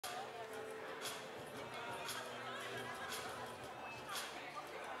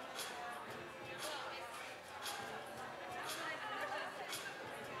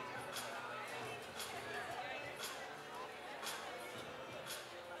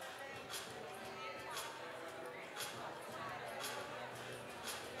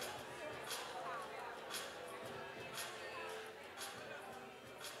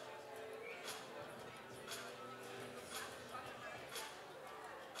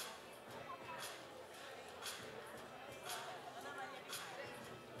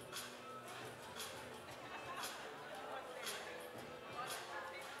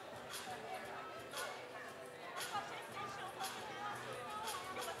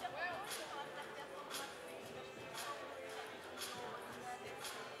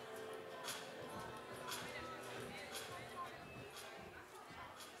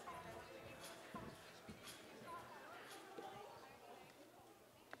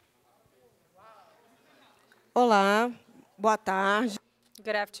Olá, boa tarde.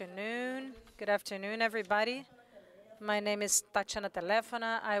 Good afternoon. Good afternoon, everybody. My name is Tatiana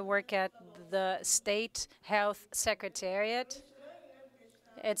Telefona. I work at the State Health Secretariat.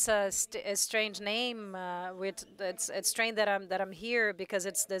 It's a strange name. It's strange that I'm here because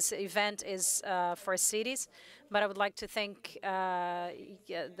this event is for cities. But I would like to thank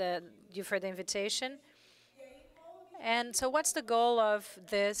you for the invitation. And so, what's the goal of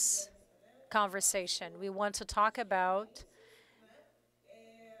this conversation? We want to talk about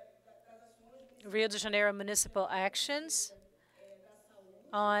Rio de Janeiro municipal actions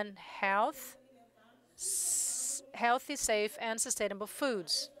on healthy, safe, and sustainable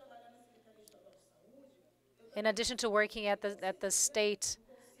foods. In addition to working at the State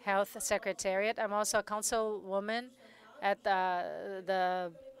Health Secretariat, I'm also a councilwoman at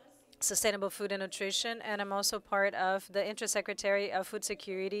the Sustainable Food and Nutrition, and I'm also part of the Intersecretary of Food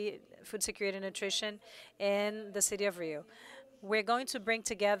Security and Nutrition in the city of Rio. We're going to bring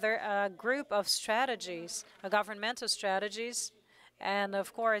together a group of strategies, governmental strategies, and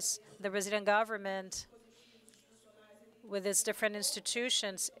of course, the Brazilian government with its different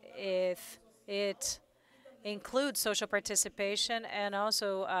institutions, if it includes social participation and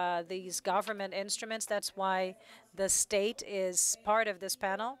also these government instruments. That's why the state is part of this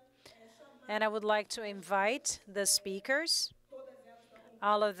panel. And I would like to invite the speakers,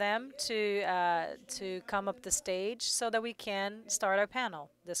 all of them, to come up the stage so that we can start our panel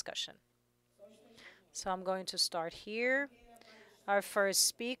discussion. So I'm going to start here. Our first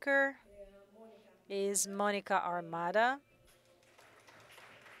speaker is Monica Armada.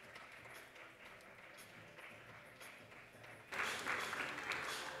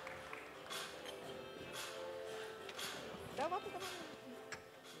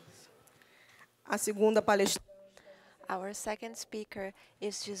 A segunda palestrante. Our second speaker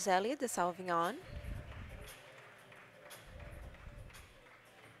is Gisele de Salvignon.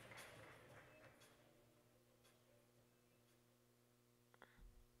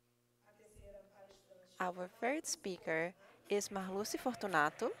 Our third speaker is Marluce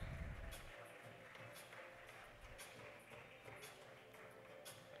Fortunato.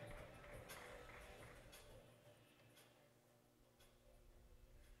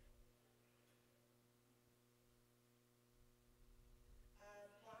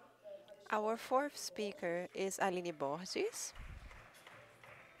 Our fourth speaker is Aline Borges.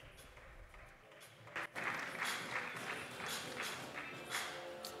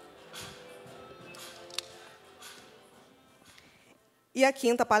 E a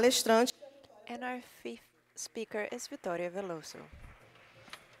quinta palestrante. And our fifth speaker is Victoria Veloso.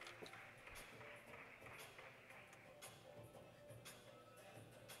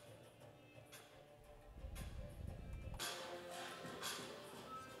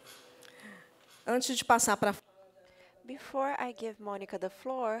 Antes de passar para Before I give Monica the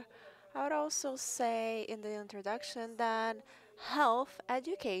floor, I would also say in the introduction that health,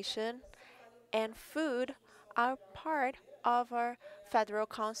 education, and food are part of our federal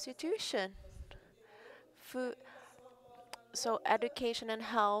constitution. Food, so education and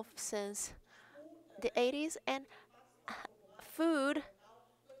health since the 80s, and food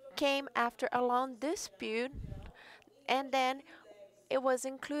came after a long dispute, and then it was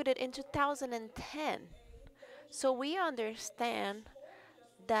included in 2010. So we understand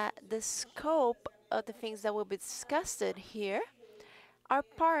that the scope of the things that will be discussed here are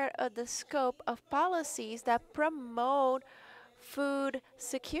part of the scope of policies that promote food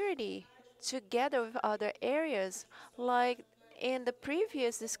security together with other areas, like in the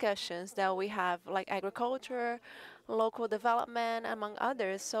previous discussions that we have, like agriculture, local development, among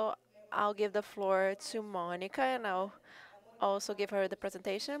others. So I'll give the floor to Monica, and I'll also give her the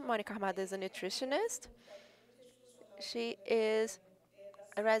presentation. Monica Armada is a nutritionist. She is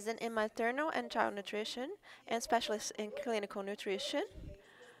a resident in maternal and child nutrition and specialist in clinical nutrition.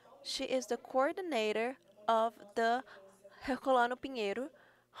 She is the coordinator of the Herculano Pinheiro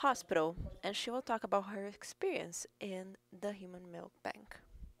Hospital, and she will talk about her experience in the Human Milk Bank.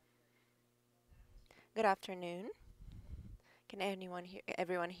 Good afternoon. Can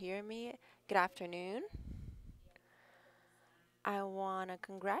everyone hear me? Good afternoon. I want to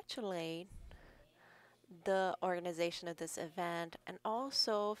congratulate the organization of this event and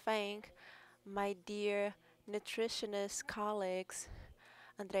also thank my dear nutritionist colleagues,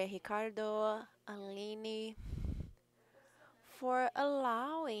 Andrea Ricardo, Aline, for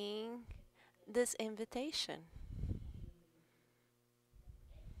allowing this invitation.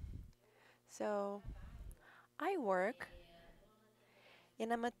 So, I work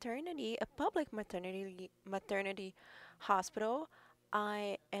in a public maternity hospital.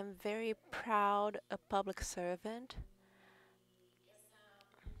 I am very proud a public servant,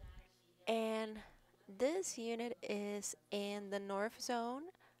 and this unit is in the north zone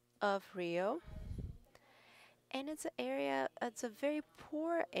of Rio, and it's a very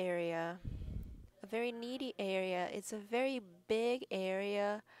poor area, a very needy area. It's a very big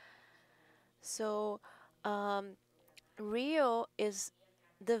area. So, um, Rio is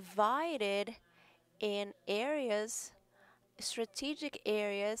divided in areas, strategic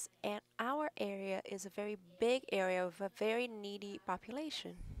areas, and our area is a very big area with a very needy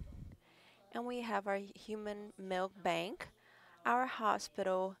population. And we have our human milk bank. Our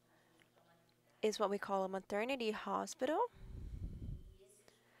hospital is what we call a maternity hospital.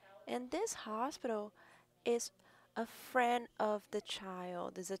 And this hospital is a friend of the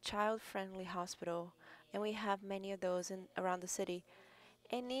child. It's a child-friendly hospital. And we have many of those in around the city.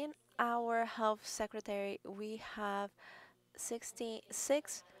 And in our health secretary, we have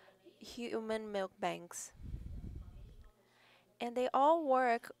 66 human milk banks. And they all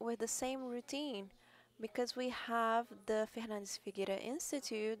work with the same routine because we have the Fernandes Figueira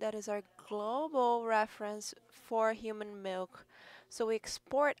Institute that is our global reference for human milk. So we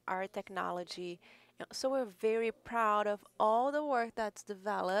export our technology. So we're very proud of all the work that's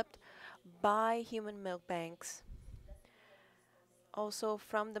developed by human milk banks. Also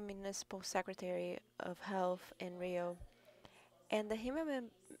from the Municipal Secretary of Health in Rio. And the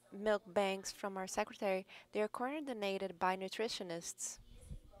milk banks from our secretary, they are coordinated by nutritionists.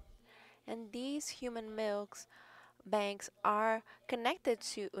 And these human milks banks are connected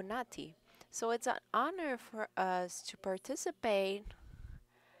to UNATI. So it's an honor for us to participate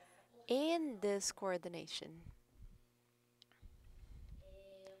in this coordination.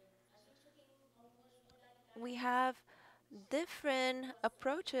 We have different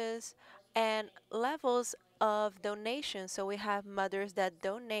approaches and levels of donation. So we have mothers that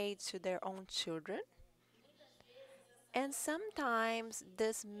donate to their own children. And sometimes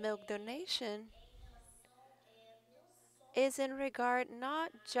this milk donation is in regard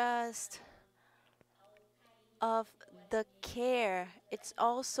not just of the care, it's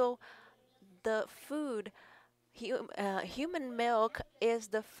also the food. Human milk is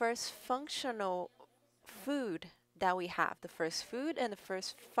the first functional food that we have, the first food and the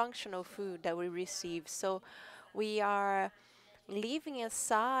first functional food that we receive. So we are leaving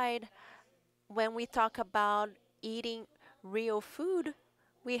aside when we talk about eating real food,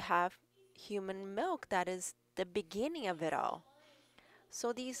 we have human milk that is the beginning of it all.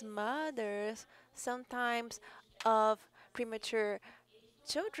 So these mothers, sometimes of premature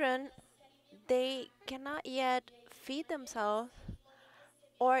children, they cannot yet feed themselves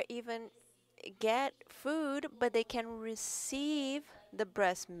or even get food, but they can receive the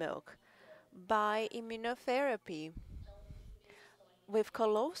breast milk by immunotherapy with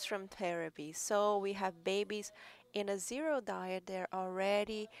colostrum therapy. So we have babies in a zero diet, they're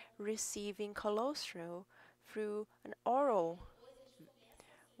already receiving colostrum through an oral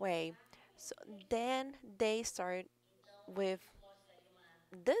way. So then they start with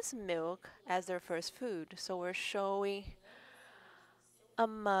this milk as their first food. So we're showing a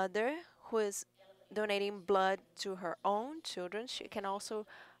mother who is donating blood to her own children. She can also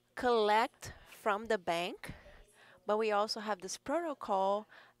collect from the bank, but we also have this protocol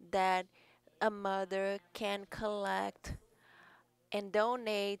that a mother can collect and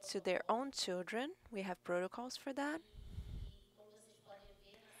donate to their own children. We have protocols for that.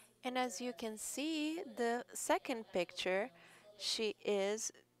 And as you can see, the second picture, she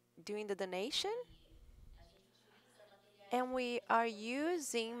is doing the donation. And we are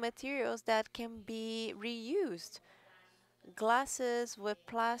using materials that can be reused. Glasses with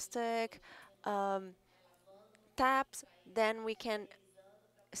plastic, um, taps, then we can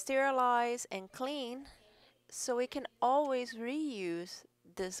sterilize and clean so we can always reuse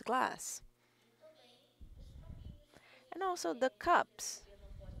this glass. And also the cups.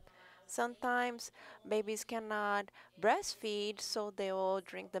 Sometimes babies cannot breastfeed, so they will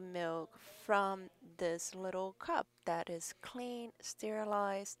drink the milk from this little cup that is clean,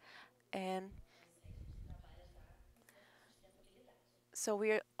 sterilized, and so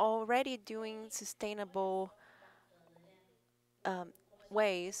we're already doing sustainable um,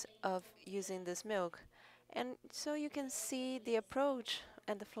 ways of using this milk. And so you can see the approach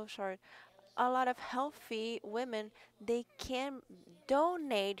and the flow chart. A lot of healthy women, they can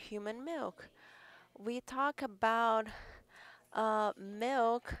donate human milk. We talk about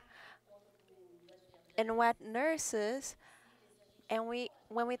milk and wet nurses, and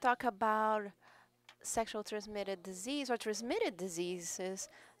when we talk about sexual transmitted disease or transmitted diseases,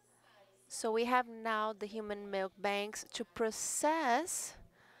 So we have now the human milk banks to process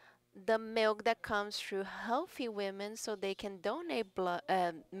the milk that comes through healthy women so they can donate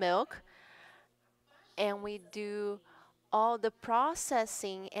milk, and we do all the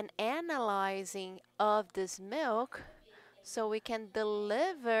processing and analyzing of this milk so we can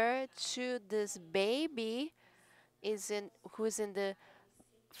deliver to this baby who's in the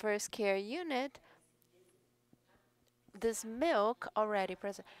first care unit this milk already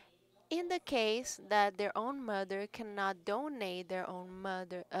present. In the case that their own mother cannot donate their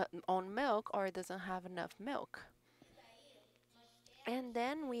own milk or doesn't have enough milk. And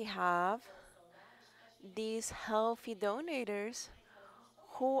then we have these healthy donators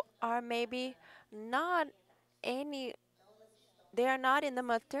who are maybe not any they are not in the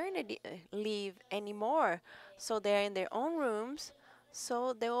maternity leave anymore, so they're in their own rooms,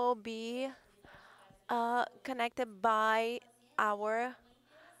 so they will be connected by our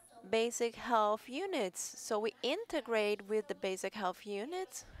basic health units. So we integrate with the basic health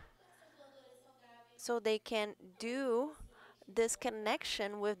units so they can do this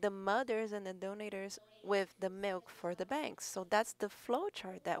connection with the mothers and the donators with the milk for the banks. So that's the flow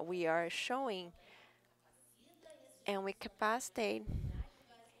chart that we are showing, and we capacitate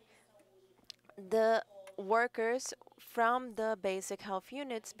the workers from the basic health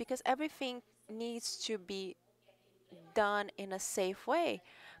units because everything needs to be done in a safe way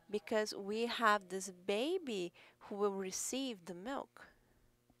because we have this baby who will receive the milk.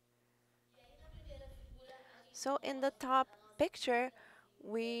 So in the top picture,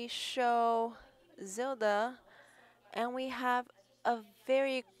 we show Zilda, and we have a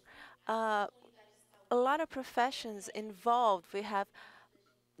very uh, a lot of professions involved. We have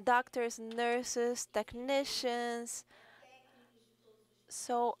doctors, nurses, technicians,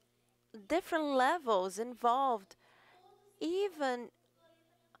 so different levels involved. Even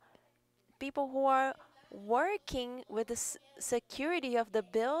people who are working with the security of the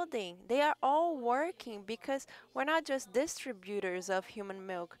building, they are all working because we're not just distributors of human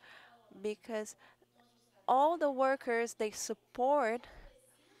milk, because all the workers they support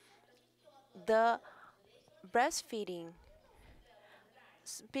the breastfeeding.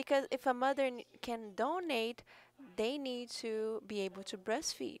 Because if a mother can donate, they need to be able to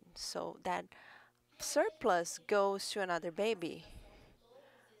breastfeed so that surplus goes to another baby.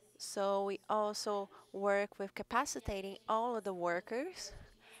 So we also work with capacitating all of the workers.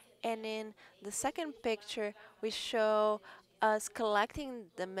 And in the second picture, we show us collecting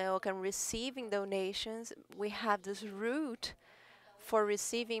the milk and receiving donations. We have this route for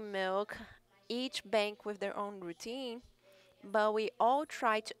receiving milk, each bank with their own routine, but we all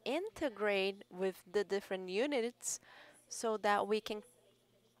try to integrate with the different units so that we can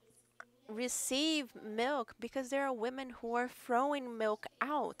receive milk because there are women who are throwing milk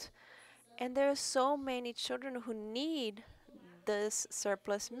out. And there are so many children who need this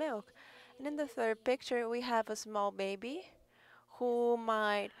surplus milk. And in the third picture, we have a small baby who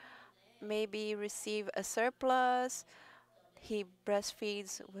might maybe receive a surplus. He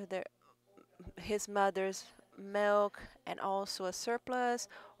breastfeeds with his mother's milk and also a surplus,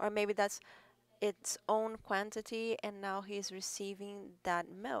 or maybe that's its own quantity, and now he's receiving that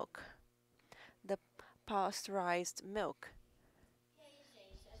milk, the pasteurized milk.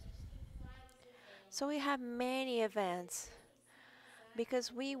 So we have many events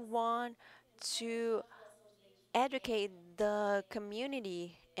because we want to educate the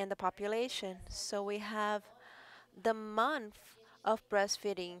community and the population. So we have the month of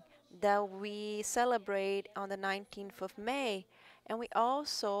breastfeeding that we celebrate on the 19th of May. And we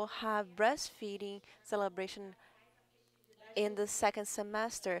also have breastfeeding celebration in the second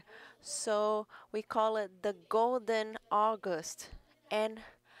semester. So we call it the Golden August. And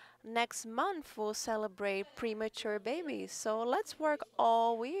next month we'll celebrate premature babies. So let's work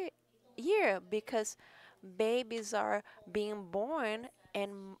all year because babies are being born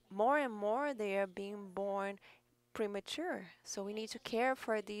and more they are being born premature. So we need to care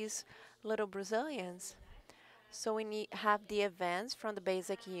for these little Brazilians. So we need have the events from the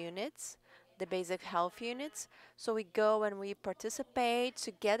basic units, the basic health units. So we go and we participate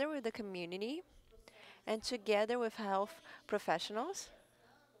together with the community and together with health professionals.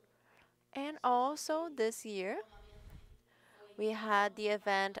 And also this year, we had the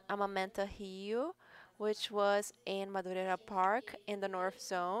event Amamenta Rio, which was in Madureira Park in the North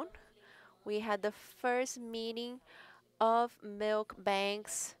Zone. We had the first meeting of milk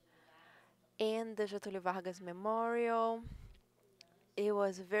banks in the Getúlio Vargas Memorial. It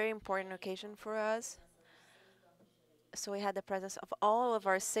was a very important occasion for us. So we had the presence of all of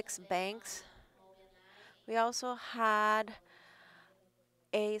our 6 banks. We also had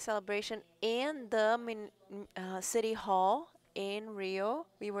a celebration in the City Hall in Rio.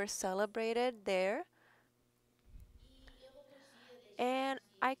 We were celebrated there. And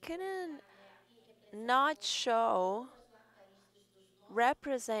I couldn't not show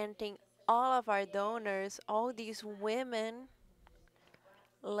representing all of our donors, all these women.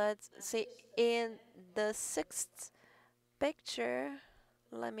 Let's see, in the sixth picture,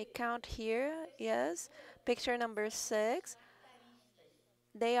 let me count here. Yes, picture number 6.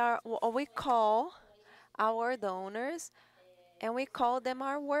 They are what we call our donors, and we call them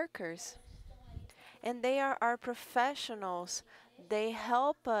our workers. And they are our professionals. They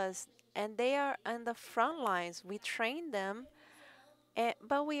help us, and they are on the front lines. We train them,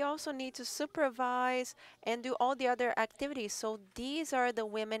 but we also need to supervise and do all the other activities. So these are the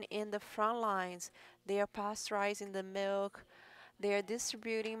women in the front lines. They are pasteurizing the milk, they are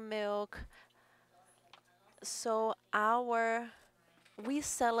distributing milk. So we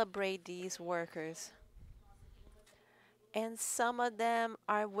celebrate these workers. And some of them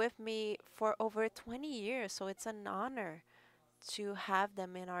are with me for over 20 years, so it's an honor to have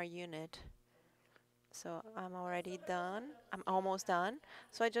them in our unit. So I'm already done. I'm almost done.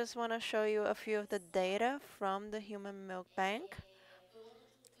 So I just want to show you a few of the data from the Human Milk Bank.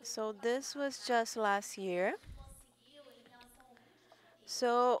 So this was just last year.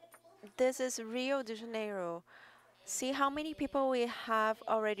 So this is Rio de Janeiro. See how many people we have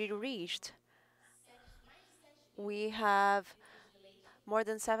already reached. We have more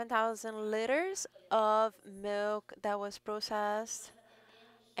than 7,000 liters of milk that was processed.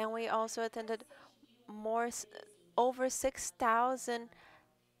 And we also attended over 6,000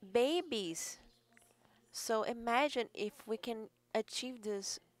 babies. So imagine if we can achieve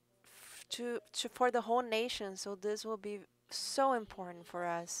this for the whole nation. So this will be so important for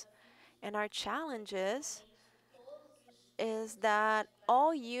us. And our challenges is that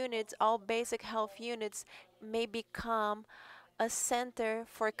all units, all basic health units may become a center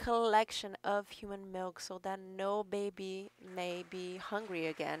for collection of human milk so that no baby may be hungry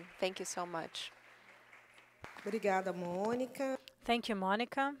again. Thank you so much. Obrigada, Mônica. Thank you,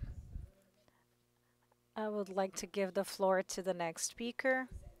 Monica. I would like to give the floor to the next speaker,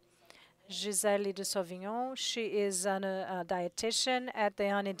 Gisele de Sauvignon. She is a dietitian at the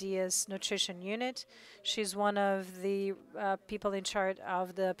Ana Diaz Nutrition Unit. She's one of the people in charge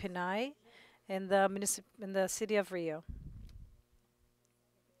of the PNAE in the city of Rio.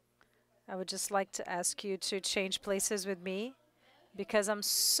 I would just like to ask you to change places with me because I'm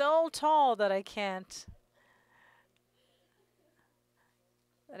so tall that I can't.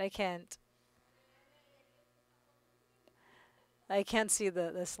 I can't see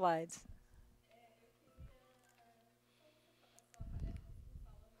the slides.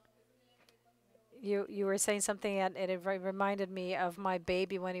 You were saying something and it reminded me of my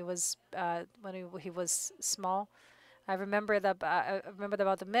baby when he was he was small. I remember that I remembered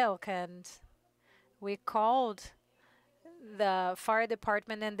about the milk, and we called the fire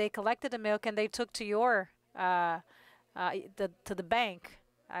department and they collected the milk and they took to the bank.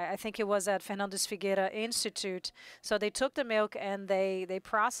 I think it was at Fernandes Figueira Institute. So they took the milk and they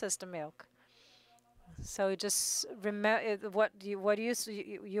processed the milk. So just remember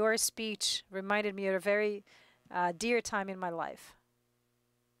your speech reminded me of a very dear time in my life.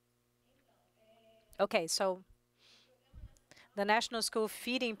 Okay, so the National School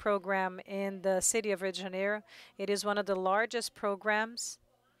Feeding Program in the city of Rio de Janeiro, it is one of the largest programs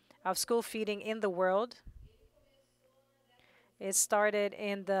of school feeding in the world. It started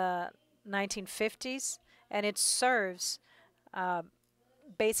in the 1950s, and it serves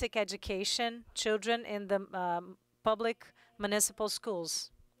basic education children in the public municipal schools.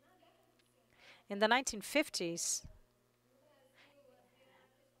 In the 1950s,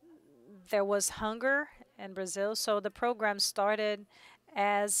 there was hunger in Brazil, so the program started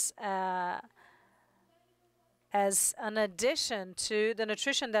as an addition to the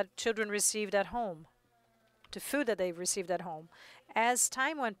nutrition that children received at home, to food that they received at home. As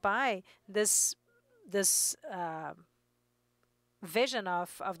time went by, this vision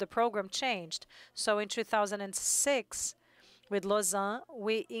of the program changed. So in 2006, with Lausanne,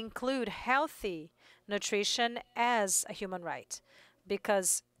 we include healthy nutrition as a human right,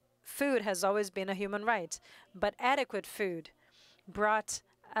 because food has always been a human right, but adequate food brought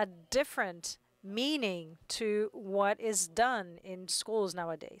a different meaning to what is done in schools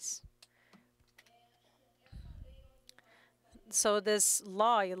nowadays. So this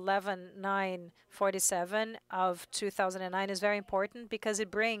law 11947 of 2009 is very important because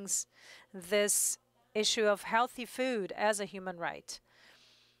it brings this issue of healthy food as a human right.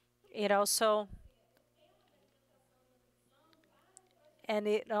 It also and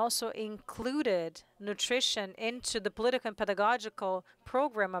it also included nutrition into the political and pedagogical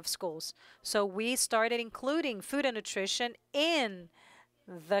program of schools. So we started including food and nutrition in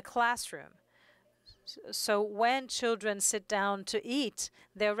the classroom. So when children sit down to eat,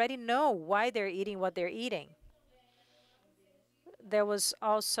 they already know why they're eating what they're eating. There was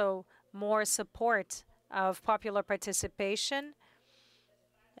also more support of popular participation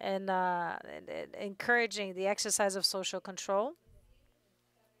and encouraging the exercise of social control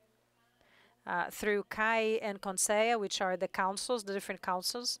through CAI and Conselho, which are the councils, the different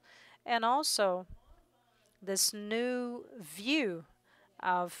councils, and also this new view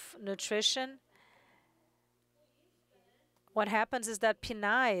of nutrition. What happens is that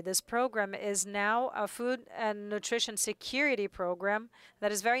PNAE, this program, is now a food and nutrition security program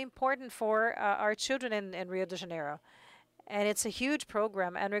that is very important for our children in Rio de Janeiro. And it's a huge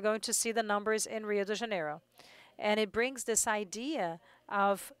program, and we're going to see the numbers in Rio de Janeiro. And it brings this idea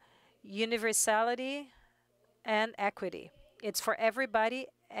of universality and equity. It's for everybody,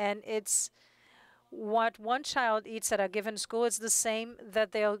 and it's what one child eats at a given school is the same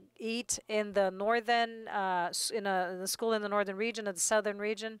that they'll eat in the northern, in the school in the northern region or the southern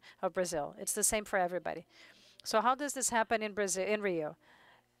region of Brazil. It's the same for everybody. So how does this happen in Brazil, in Rio?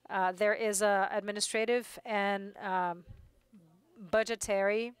 There is a administrative and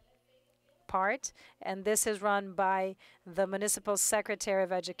budgetary part, and this is run by the Municipal Secretary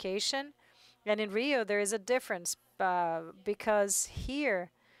of Education. And in Rio, there is a difference because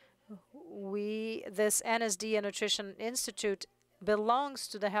here, this NSD and Nutrition Institute belongs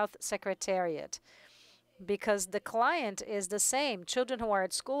to the Health Secretariat because the client is the same. Children who are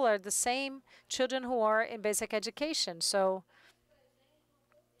at school are the same children who are in basic education. So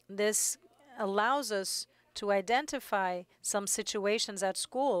this allows us to identify some situations at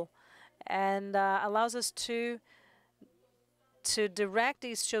school and allows us to direct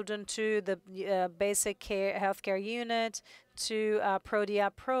these children to the basic care healthcare unit, to a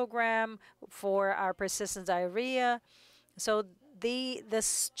ProDiab program for our persistent diarrhea. So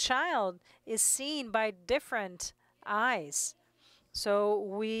this child is seen by different eyes. So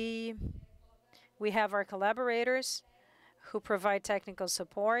we have our collaborators who provide technical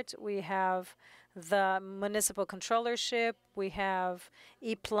support. We have the municipal controllership. We have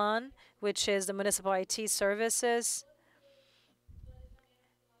ePlan, which is the municipal IT services.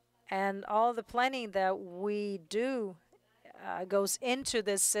 And all the planning that we do goes into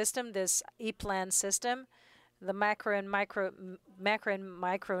this system, this ePlan system. The macro and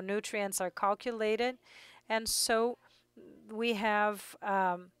micronutrients are calculated. And so we have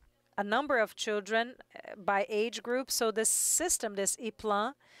a number of children by age group. So this system, this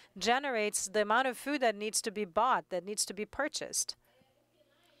ePlan, generates the amount of food that needs to be bought, that needs to be purchased.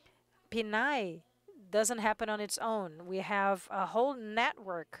 PNAE doesn't happen on its own. We have a whole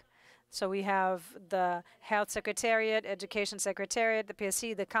network. So we have the Health Secretariat, Education Secretariat, the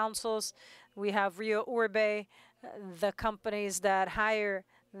PSC, the councils. We have Rio Urbe, the companies that hire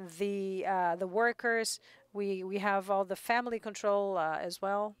the workers. We have all the family control as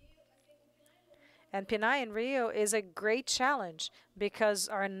well. And PNAE in Rio is a great challenge because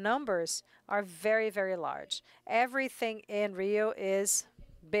our numbers are very, very large. Everything in Rio is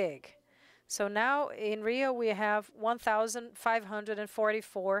big. So now in Rio, we have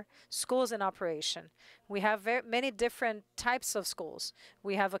 1,544 schools in operation. We have many different types of schools.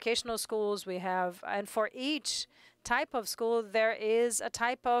 We have vocational schools, and for each type of school, there is a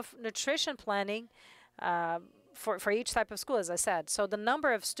type of nutrition planning for each type of school, as I said. So the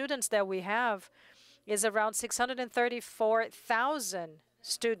number of students that we have is around 634,000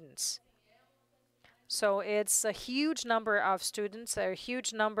 students. So it's a huge number of students, a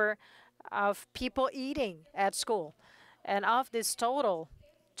huge number of people eating at school. And of this total,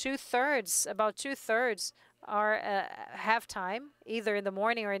 about two-thirds are half-time, either in the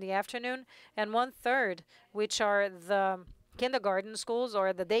morning or in the afternoon, and one-third, which are the kindergarten schools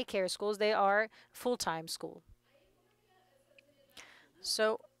or the daycare schools, they are full-time school.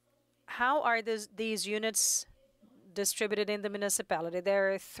 So how are these units distributed in the municipality?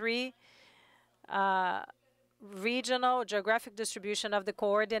 There are three regional geographic distribution of the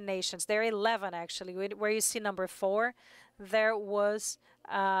coordinations. There are 11 actually. Where you see number 4, there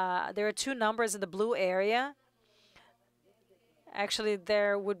are 2 numbers in the blue area. Actually,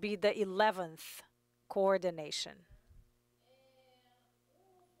 there would be the 11th coordination.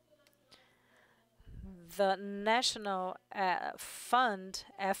 The National Fund,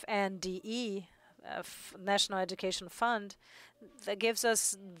 FNDE, National Education Fund, that gives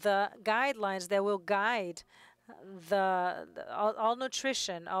us the guidelines that will guide all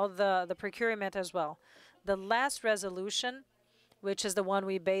nutrition, all the procurement as well. The last resolution which is the one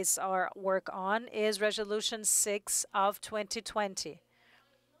we base our work on, is Resolution 6 of 2020.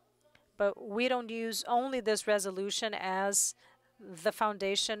 But we don't use only this resolution as the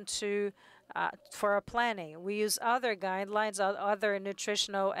foundation for our planning. We use other guidelines, other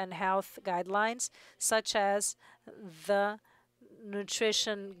nutritional and health guidelines, such as the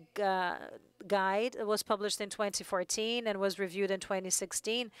nutrition guide. It was published in 2014 and was reviewed in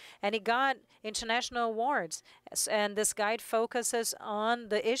 2016, and it got international awards. And this guide focuses on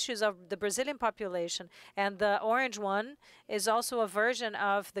the issues of the Brazilian population. And the orange one is also a version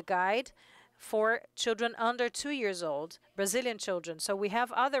of the guide for children under 2 years old, Brazilian children. So we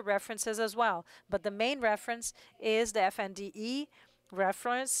have other references as well. But the main reference is the FNDE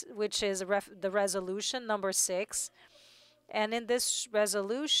reference, which is the resolution number 6. And in this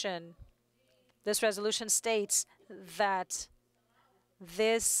resolution states that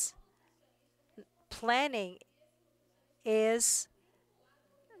this planning is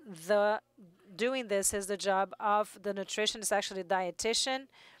doing this is the job of the nutritionist, actually dietitian,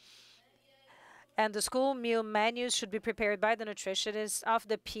 and the school meal menus should be prepared by the nutritionist of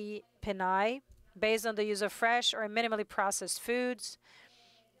the PNI based on the use of fresh or minimally processed foods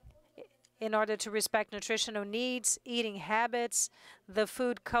in order to respect nutritional needs, eating habits, the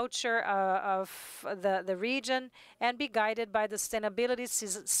food culture of the region, and be guided by the sustainability,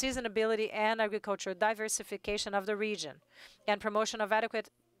 seasonability, and agricultural diversification of the region, and promotion of adequate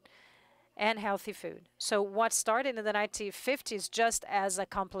and healthy food. So what started in the 1950s just as a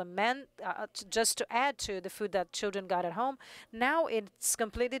complement, just to add to the food that children got at home, now it's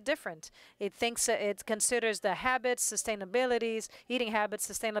completely different. It considers the habits, sustainabilities, eating habits,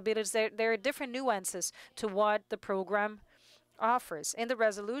 sustainabilities. There are different nuances to what the program offers. In the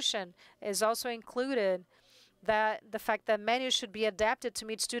resolution is also included that the fact that menus should be adapted to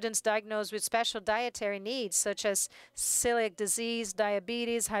meet students diagnosed with special dietary needs, such as celiac disease,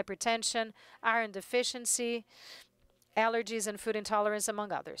 diabetes, hypertension, iron deficiency, allergies, and food intolerance,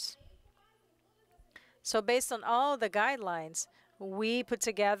 among others. So based on all the guidelines, we put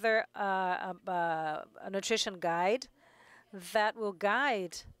together a nutrition guide that will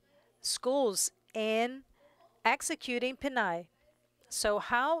guide schools in executing PNI. So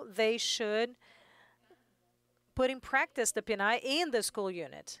how they should put in practice the PNI in the school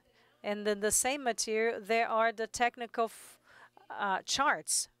unit. And in the same material, there are the technical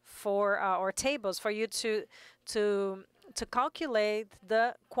charts for or tables for you to calculate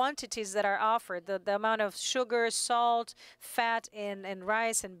the quantities that are offered, the amount of sugar, salt, fat in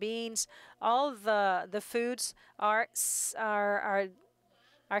rice and beans. All the foods are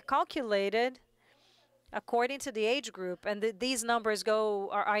calculated according to the age group, and these numbers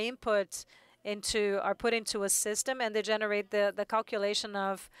are put into a system, and they generate the calculation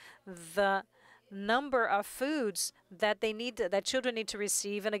of the number of foods that children need to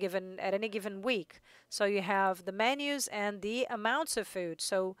receive at any given week. So you have the menus and the amounts of food.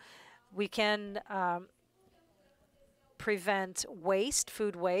 So we can prevent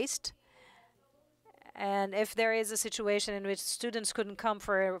food waste. And if there is a situation in which students couldn't come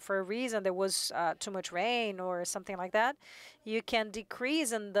for a reason, there was too much rain or something like that, you can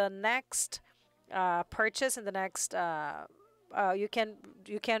decrease in the next purchase, in the next you can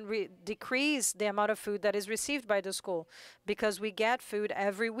decrease the amount of food that is received by the school, because we get food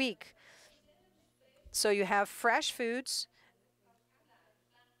every week. So you have fresh foods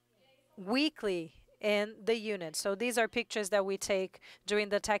weekly in the unit. So these are pictures that we take during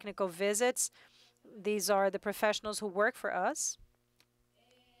the technical visits. These are the professionals who work for us.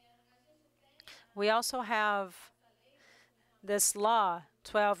 We also have this law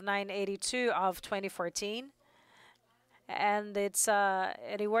 12982 of 2014, and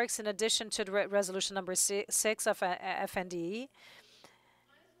it works in addition to the resolution number 6 of FNDE.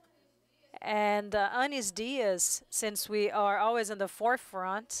 And Anis Diaz, since we are always in the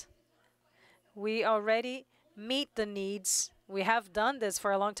forefront, we already meet the needs. We have done this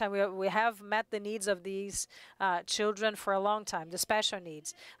for a long time. We have met the needs of these children for a long time, the special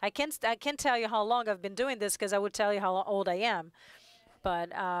needs. I can't tell you how long I've been doing this, because I would tell you how old I am. But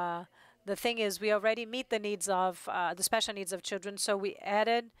the thing is, we already meet the needs of the special needs of children. So we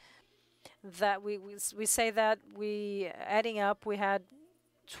added that we say that adding up, we had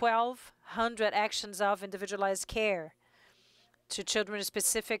 1,200 actions of individualized care to children with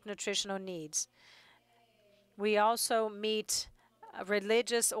specific nutritional needs. We also meet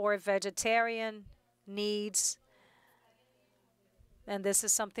religious or vegetarian needs, and this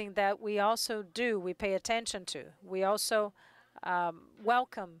is something that we also do, we pay attention to. We also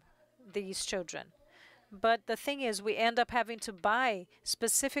welcome these children. But the thing is, we end up having to buy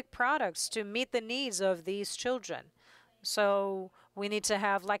specific products to meet the needs of these children. So we need to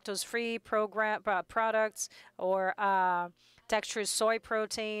have lactose-free products or textured soy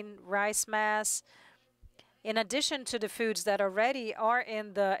protein, rice mass, in addition to the foods that already are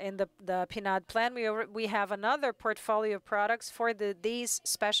in the PNAD plan. We have another portfolio of products for these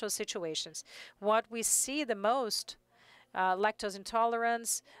special situations. What we see the most, lactose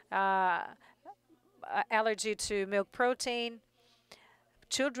intolerance, allergy to milk protein.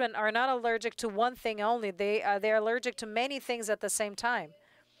 Children are not allergic to one thing only. They're allergic to many things at the same time.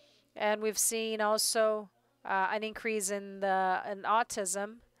 And we've seen also an increase in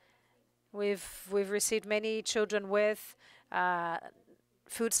autism. We've received many children with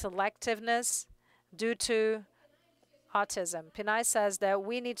food selectiveness due to autism. PNAE says that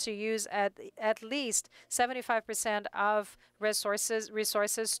we need to use at least 75% of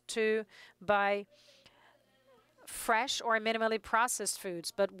resources to buy fresh or minimally processed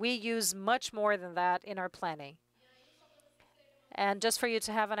foods, but we use much more than that in our planning. And just for you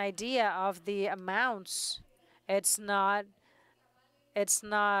to have an idea of the amounts, we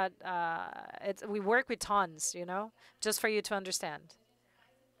work with tons, just for you to understand.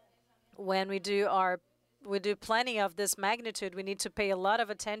 When we do planning of this magnitude, we need to pay a lot of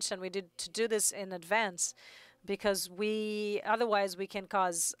attention. We need to do this in advance because otherwise we can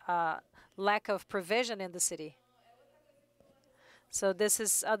cause lack of provision in the city. So this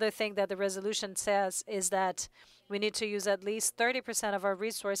is other thing that the resolution says, is that we need to use at least 30% of our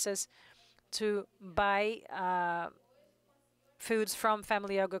resources to buy foods from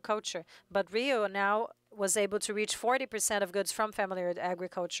family agriculture. But Rio now was able to reach 40% of goods from family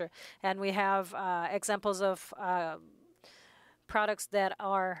agriculture. And we have examples of products that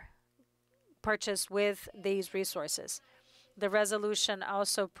are purchased with these resources. The resolution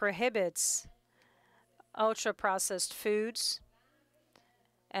also prohibits ultra-processed foods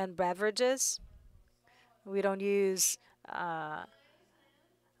and beverages. We don't use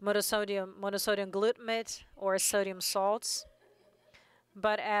monosodium glutamate or sodium salts.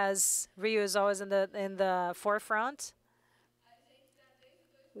 But as Rio is always in the forefront,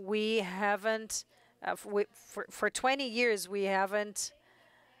 we haven't for 20 years we haven't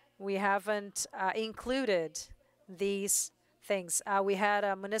included these things. We had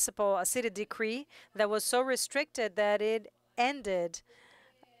a city decree that was so restricted that it ended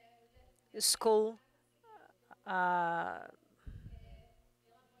school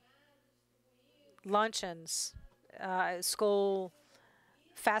luncheons, school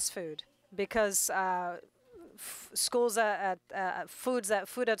fast food, because schools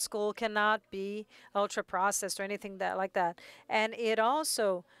food at school cannot be ultra processed or anything like that. And it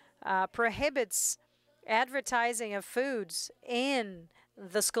also prohibits advertising of foods in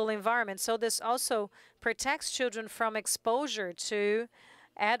the school environment. So this also protects children from exposure to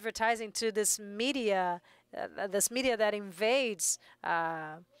advertising, to this media that invades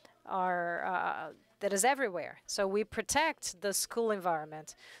that is everywhere. So we protect the school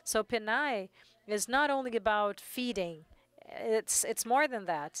environment. So PNAE is not only about feeding. It's more than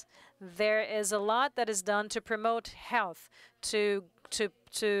that. There is a lot that is done to promote health, to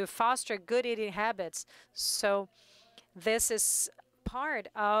foster good eating habits. So this is part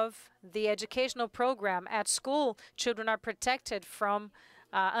of the educational program. At school, children are protected from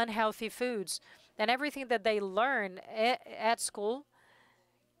unhealthy foods. And everything that they learn at school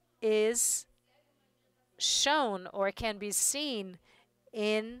is shown or can be seen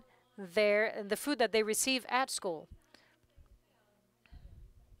in the food that they receive at school.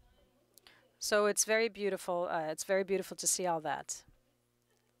 So it's very beautiful. It's very beautiful to see all that.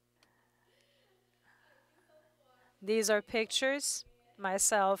 These are pictures,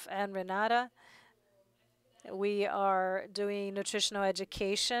 myself and Renata. We are doing nutritional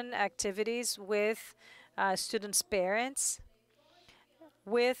education activities with students' parents,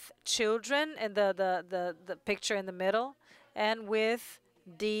 with children in the picture in the middle, and with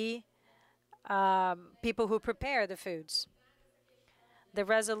the people who prepare the foods. The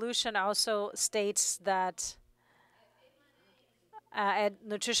resolution also states that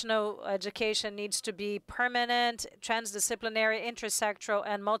nutritional education needs to be permanent, transdisciplinary, intersectoral,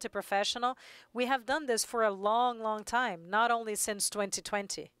 and multi-professional. We have done this for a long, long time, not only since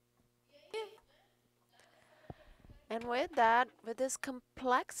 2020. And with that, with this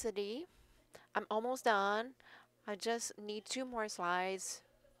complexity, I'm almost done. I just need 2 more slides,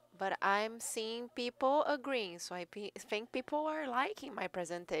 but I'm seeing people agreeing, so I think people are liking my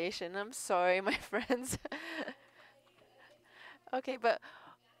presentation. I'm sorry, my friends. Okay, but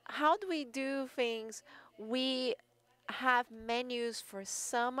how do we do things? We have menus for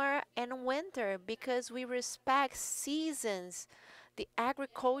summer and winter because we respect seasons. the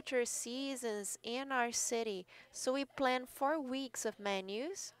agriculture seasons in our city. So we plan 4 weeks of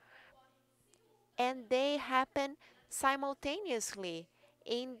menus, and they happen simultaneously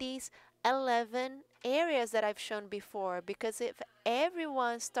in these 11 areas that I've shown before. Because if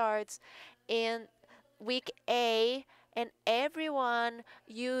everyone starts in week A and everyone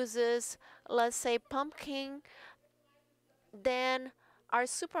uses, let's say, pumpkin, then our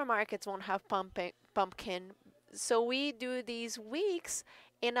supermarkets won't have pumpkin. So we do these weeks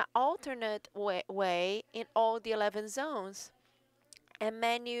in an alternate way in all the 11 zones. And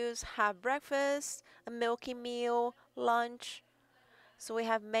menus have breakfast, a milky meal, lunch. So we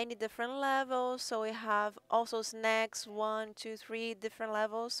have many different levels. So we have also snacks, one, two, three different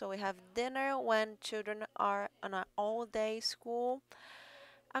levels. So we have dinner when children are on an all-day school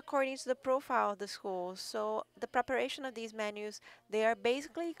according to the profile of the school. So the preparation of these menus, they are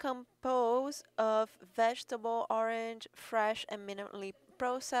basically composed of vegetable, orange, fresh, and minimally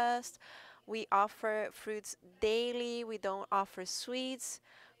processed. We offer fruits daily. We don't offer sweets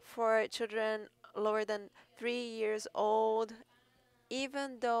for children lower than 3 years old.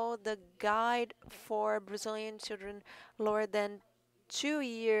 Even though the guide for Brazilian children lower than 2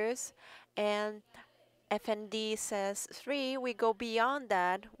 years and FND says 3, we go beyond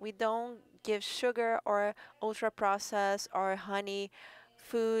that. We don't give sugar or ultra processed or honey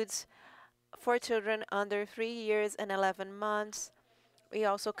foods for children under 3 years and 11 months. We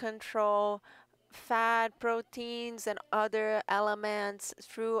also control fat, proteins, and other elements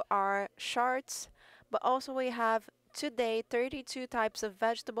through our charts. But also we have today 32 types of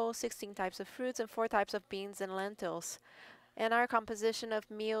vegetables, 16 types of fruits, and 4 types of beans and lentils. In our composition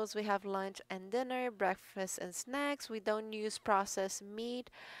of meals, we have lunch and dinner, breakfast and snacks. We don't use processed meat.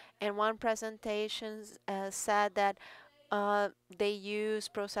 And one presentation said that they use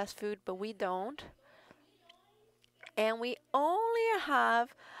processed food, but we don't. And we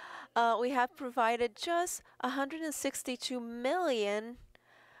have provided just 162 million,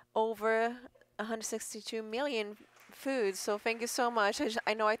 over 162 million foods. So thank you so much.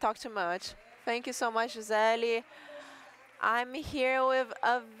 I know I talk too much. Thank you so much, Gisele. I'm here with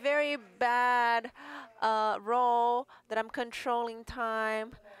a very bad role that I'm controlling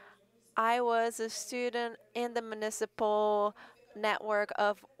time. I was a student in the municipal network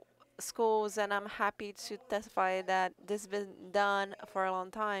of schools, and I'm happy to testify that this has been done for a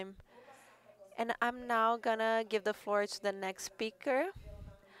long time. And I'm now gonna give the floor to the next speaker,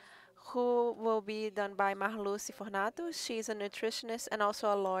 who will be done by Marluce Fornato. She's a nutritionist and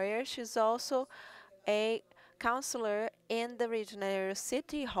also a lawyer. She's also a counselor in the Rio de Janeiro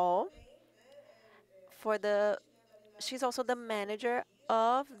City Hall. She's also the manager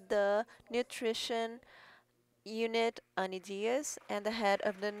of the nutrition unit Anidias and the head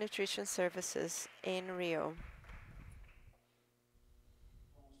of the nutrition services in Rio.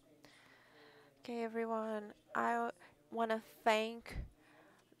 Okay, everyone, I want to thank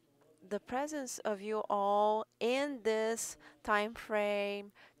the presence of you all in this time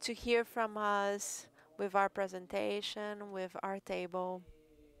frame to hear from us with our presentation, with our table,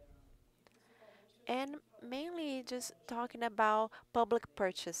 and mainly just talking about public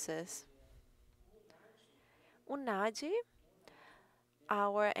purchases. UNADI,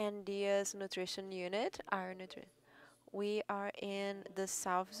 our NDS nutrition unit, we are in the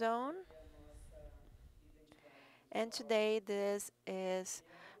South Zone, and today this is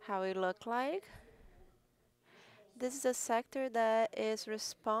how it look like. This is a sector that is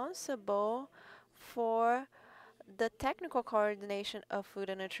responsible for the technical coordination of food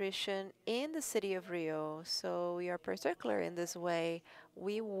and nutrition in the city of Rio. So we are particular in this way.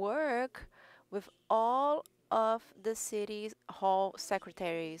 We work with all of the city's hall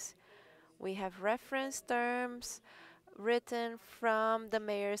secretaries. We have reference terms written from the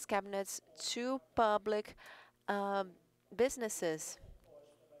mayor's cabinets to public businesses.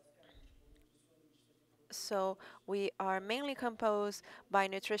 So we are mainly composed by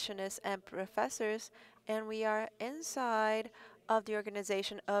nutritionists and professors, and we are inside of the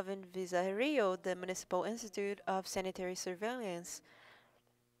organization of Invisa Rio, the Municipal Institute of Sanitary Surveillance.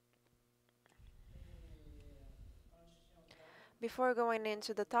 Before going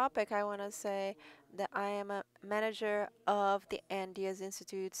into the topic, I want to say that I am a manager of the Andes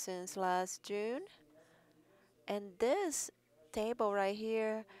Institute since last June, and this table right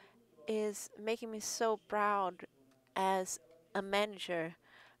here is making me so proud as a manager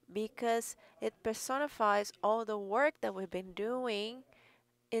because it personifies all the work that we've been doing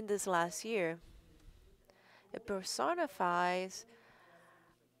in this last year. It personifies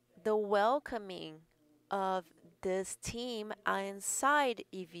the welcoming of this team inside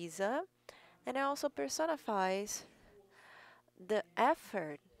Evisa, and it also personifies the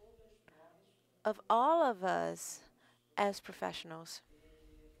effort of all of us as professionals.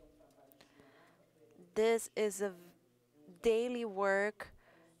 This is a daily work,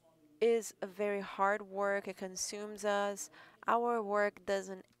 is a very hard work. It consumes us. Our work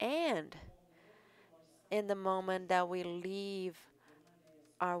doesn't end in the moment that we leave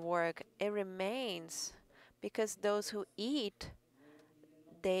our work. It remains because those who eat,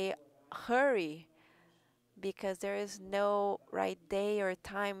 they hurry because there is no right day or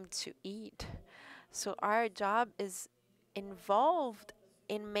time to eat. So our job is involved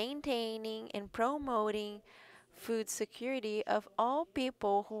in maintaining and promoting food security of all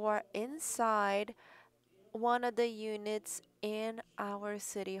people who are inside one of the units in our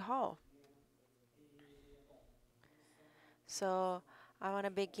city hall. So I want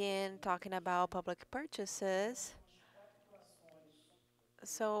to begin talking about public purchases.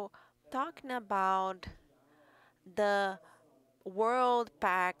 So talking about the world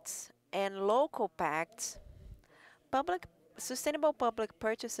pacts and local pacts, public sustainable public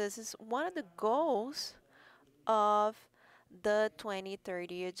purchases is one of the goals of the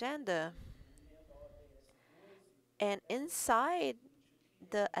 2030 agenda. And inside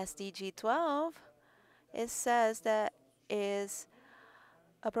the SDG 12, it says that is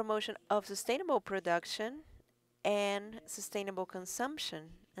a promotion of sustainable production and sustainable consumption.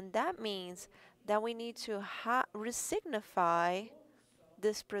 And that means that we need to resignify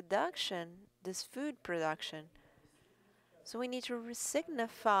this production, this food production. So we need to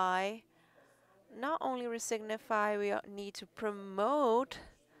resignify, not only resignify, we need to promote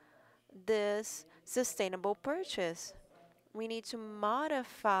this sustainable purchase. We need to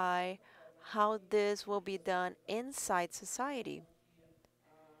modify how this will be done inside society.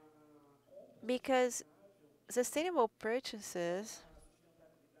 Because sustainable purchases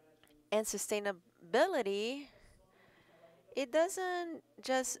and sustainability, it doesn't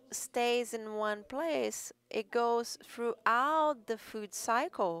just stays in one place. It goes throughout the food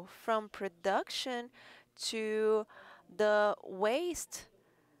cycle from production to the waste.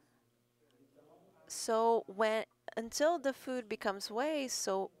 So when until the food becomes waste,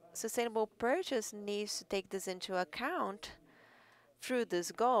 so sustainable purchase needs to take this into account through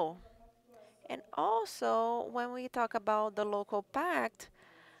this goal. And also when we talk about the local pact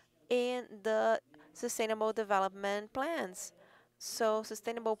in the sustainable development plans. So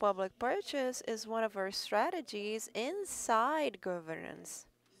sustainable public purchase is one of our strategies inside governance.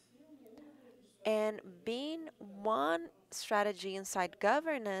 And being one strategy inside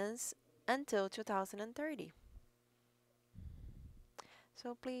governance until 2030.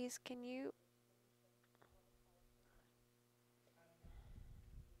 So please, can you?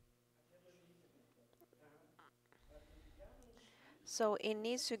 So it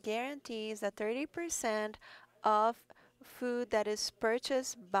needs to guarantee that 30% of food that is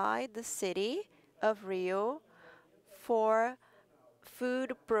purchased by the city of Rio for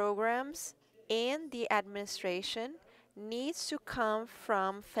food programs and the administration needs to come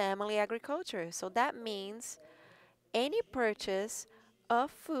from family agriculture. So that means any purchase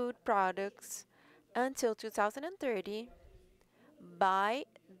of food products until 2030 by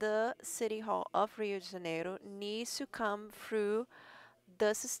the City Hall of Rio de Janeiro needs to come through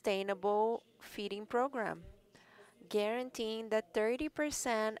the sustainable feeding program, guaranteeing that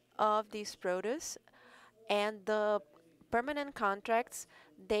 30% of these produce and the permanent contracts,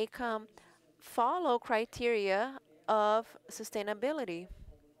 they come follow criteria of sustainability.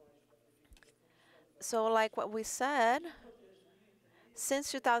 So like what we said,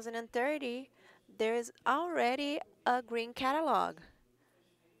 since 2030, there is already a green catalog.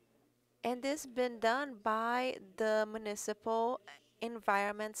 And this has been done by the Municipal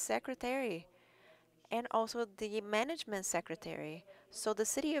Environment Secretary and also the Management Secretary. So the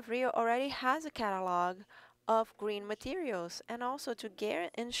City of Rio already has a catalog of green materials and also to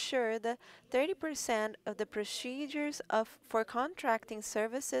ensure that 30% of the procedures for contracting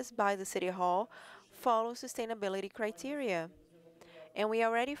services by the City Hall follow sustainability criteria. And we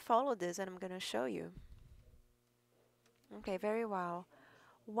already follow this, and I'm going to show you. Okay, very well.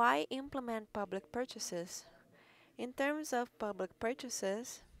 Why implement public purchases? In terms of public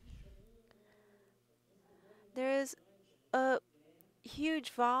purchases, there is a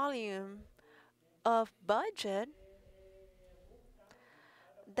huge volume of budget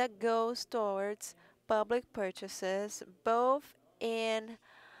that goes towards public purchases, both in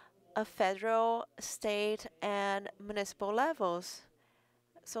a federal, state, and municipal levels.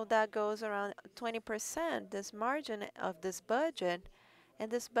 So that goes around 20%, this margin of this budget. And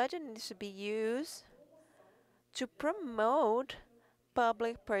this budget needs to be used to promote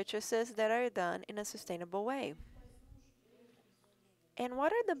public purchases that are done in a sustainable way. And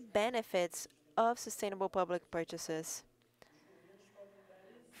what are the benefits of sustainable public purchases?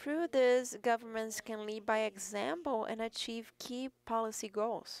 Through this, governments can lead by example and achieve key policy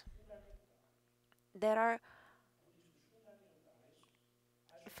goals that are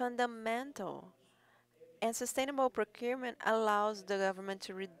fundamental. And sustainable procurement allows the government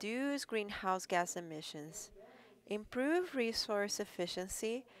to reduce greenhouse gas emissions, improve resource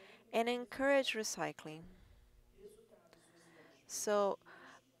efficiency, and encourage recycling. So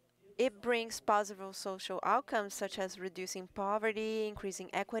it brings positive social outcomes such as reducing poverty, increasing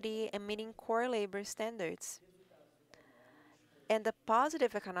equity, and meeting core labor standards. And the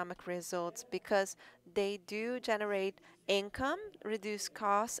positive economic results because they do generate income, reduce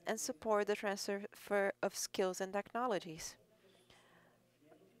costs, and support the transfer of skills and technologies.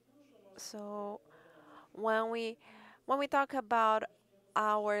 So when we talk about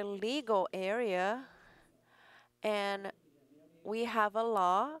our legal area, and we have a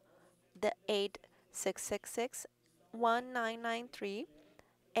law, the 8666-1993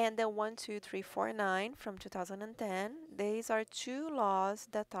 and the 12349 from 2010. These are two laws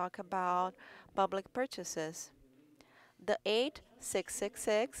that talk about public purchases. The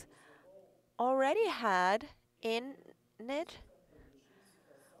 8666 already had in it,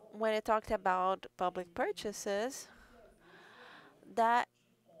 when it talked about public purchases, that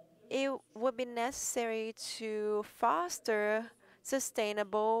it would be necessary to foster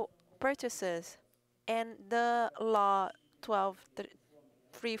sustainable purchases. And the law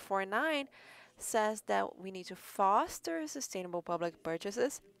 12349 says that we need to foster sustainable public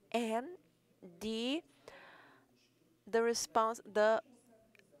purchases, and the the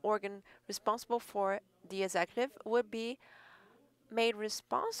organ responsible for the executive would be made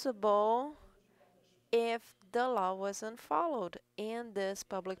responsible if the law wasn't followed in this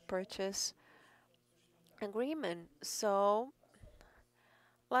public purchase agreement. So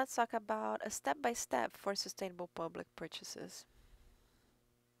let's talk about a step-by-step for sustainable public purchases.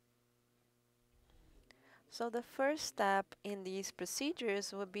 So the first step in these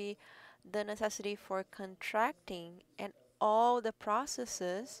procedures would be the necessity for contracting, and all the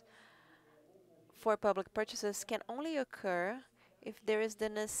processes for public purchases can only occur if there is the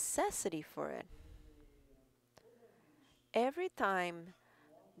necessity for it. Every time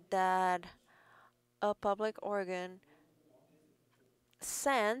that a public organ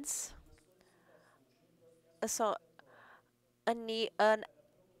sends so a need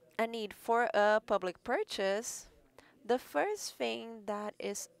for a public purchase, the first thing that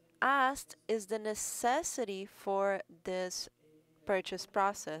is asked is the necessity for this purchase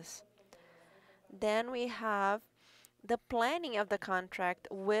process. Then we have the planning of the contract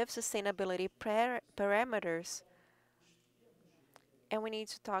with sustainability parameters. And we need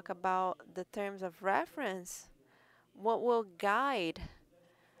to talk about the terms of reference, what will guide,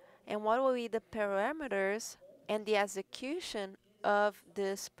 and what will be the parameters and the execution of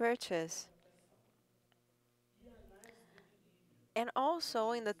this purchase. And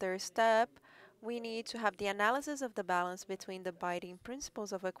also, in the third step, we need to have the analysis of the balance between the binding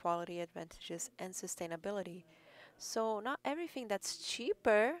principles of equality, advantages, and sustainability. So not everything that's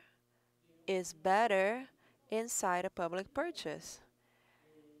cheaper is better inside a public purchase.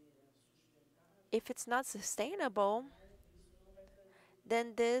 If it's not sustainable,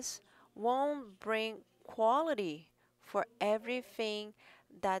 then this won't bring quality for everything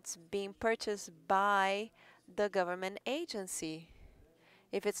that's being purchased by the government agency.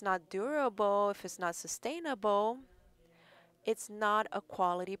 If it's not durable, if it's not sustainable, it's not a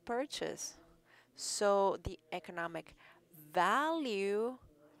quality purchase. So the economic value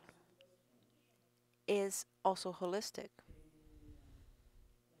is also holistic.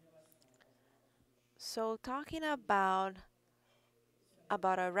 So talking about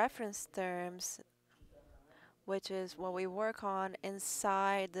our reference terms, which is what we work on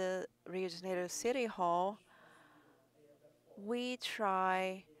inside the Rio de Janeiro City Hall, we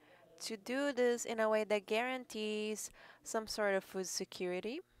try to do this in a way that guarantees some sort of food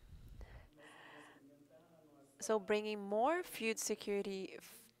security. So bringing more food security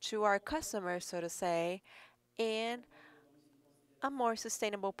to our customers, so to say, in a more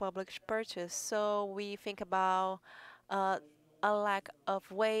sustainable public purchase. So we think about uh, a lack of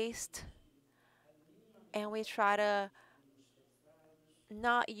waste, and we try to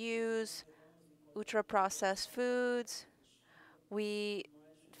not use ultra-processed foods. We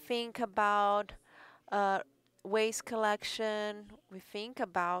think about uh, waste collection. We think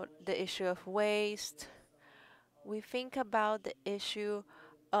about the issue of waste. We think about the issue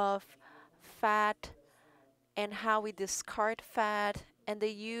of fat and how we discard fat, and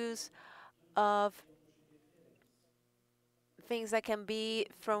the use of things that can be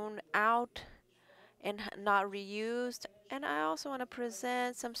thrown out and not reused. And I also want to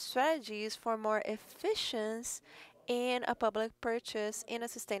present some strategies for more efficiency in a public purchase in a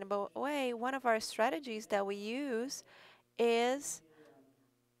sustainable way. One of our strategies that we use is,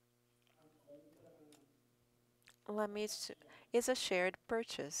 let me, is a shared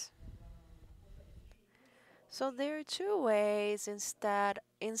purchase. So there are two ways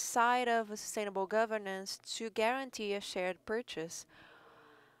inside of a sustainable governance to guarantee a shared purchase.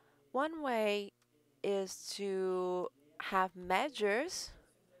 One way is to have measures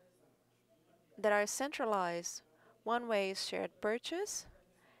that are centralized. One way is shared purchase,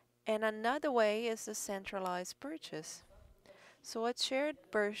 and another way is the centralized purchase. So a shared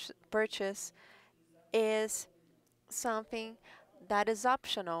purchase is something that is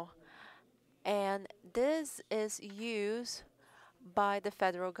optional, and this is used by the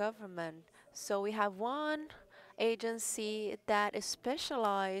federal government. So we have one agency that is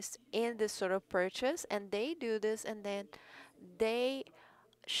specialized in this sort of purchase, and they do this, and then they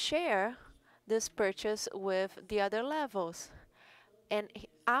share this purchase with the other levels. And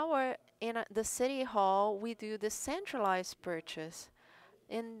the city hall, we do the centralized purchase.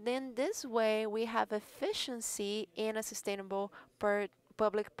 And then this way, we have efficiency in a sustainable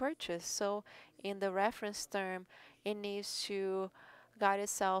public purchase. So in the reference term, it needs to guide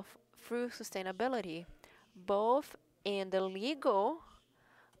itself through sustainability, both in the legal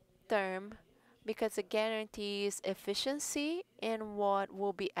term, because it guarantees efficiency in what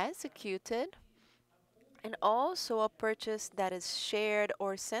will be executed, and also a purchase that is shared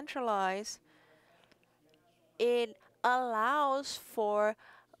or centralized. It allows for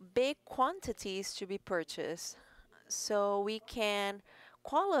big quantities to be purchased. So we can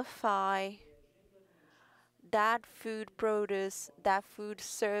qualify that food produce, that food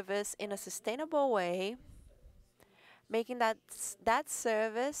service in a sustainable way, making that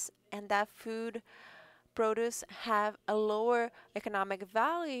service and that food produce have a lower economic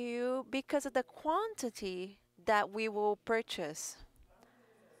value because of the quantity that we will purchase.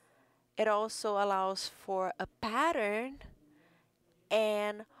 It also allows for a pattern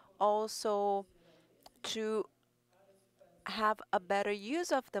and also to have a better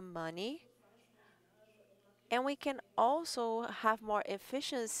use of the money. And we can also have more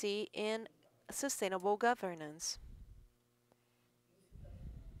efficiency in sustainable governance.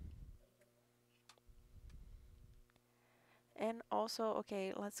 And also,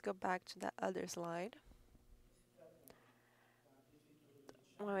 okay, let's go back to that other slide.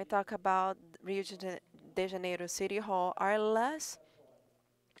 When we talk about Rio de Janeiro City Hall, our last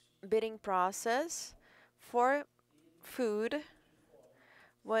bidding process for food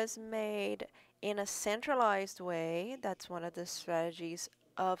was made in a centralized way. That's one of the strategies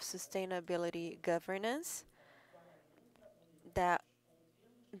of sustainability governance. That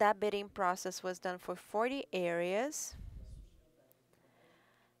that bidding process was done for 40 areas.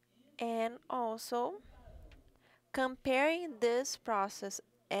 And also comparing this process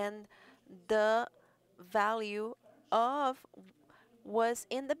and the value of was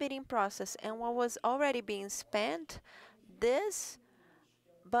in the bidding process and what was already being spent, this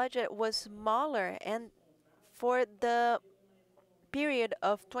budget was smaller. And for the period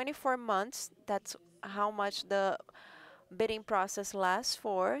of 24 months, that's how much the bidding process lasts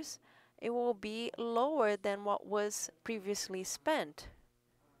for, it will be lower than what was previously spent.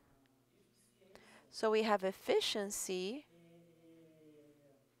 So we have efficiency,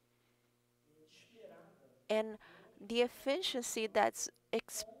 and the efficiency that's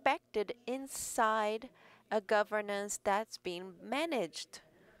expected inside a governance that's being managed,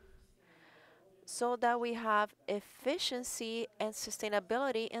 so that we have efficiency and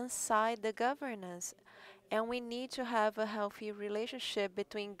sustainability inside the governance. And we need to have a healthy relationship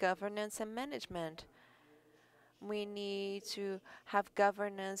between governance and management. We need to have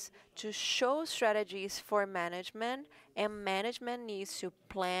governance to show strategies for management, and management needs to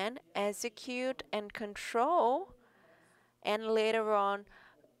plan, execute, and control, and later on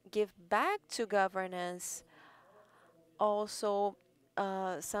give back to governance also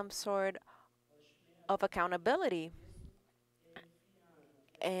some sort of accountability.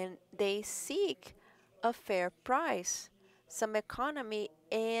 And they seek a fair price, some economy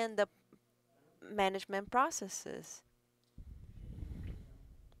in the management processes.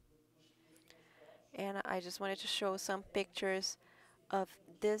 And I just wanted to show some pictures of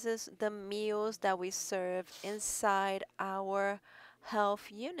this is the meals that we serve inside our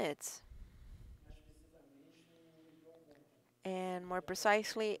health units. And more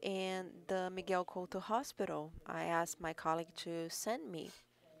precisely in the Miguel Couto Hospital. I asked my colleague to send me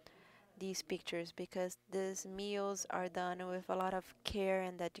these pictures because these meals are done with a lot of care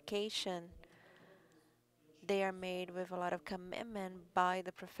and dedication. They are made with a lot of commitment by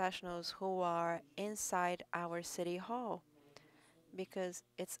the professionals who are inside our city hall because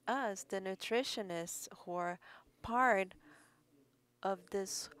it's us, the nutritionists, who are part of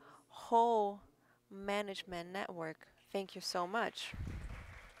this whole management network. Thank you so much.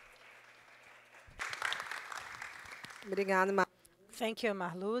 Obrigada, Thank you,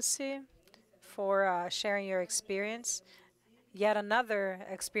 Marluce, for sharing your experience. Yet another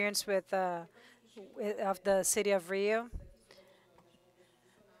experience of the city of Rio.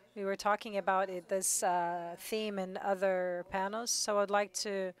 We were talking about this theme in other panels, so I'd like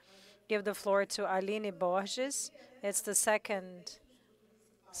to give the floor to Aline Borges. It's the second.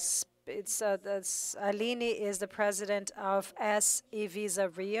 Aline is the president of S Visa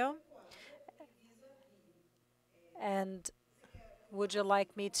Rio, and would you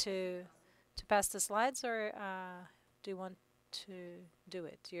like me to pass the slides, or do you want to do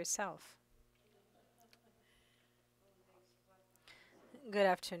it yourself? Good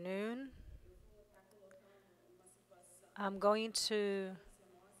afternoon. I'm going to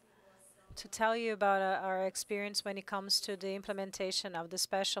tell you about our experience when it comes to the implementation of the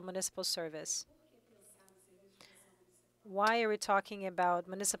special municipal service. Why are we talking about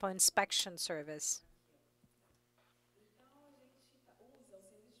municipal inspection service?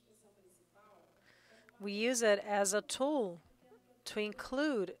 We use it as a tool to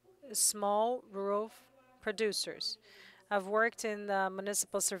include small rural producers. I've worked in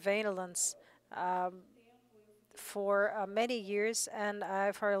municipal surveillance for many years, and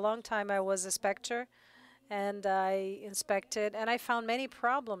for a long time I was a inspector, and I inspected, and I found many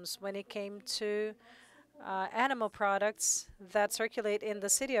problems when it came to animal products that circulate in the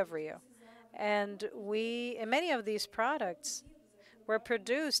city of Rio. And many of these products were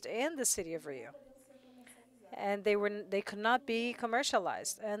produced in the city of Rio, and they could not be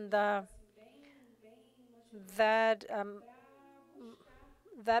commercialized, and that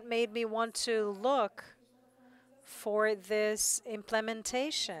that made me want to look for this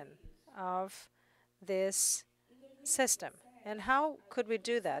implementation of this system. And how could we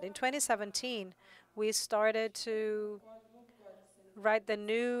do that? In 2017, we started to write the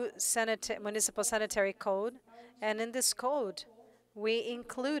new municipal sanitary code, and in this code, we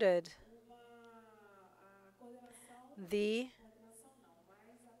included the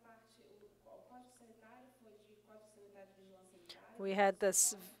we had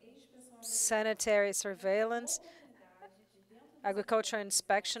this sanitary surveillance, agriculture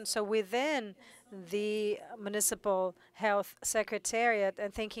inspection. So within the Municipal Health Secretariat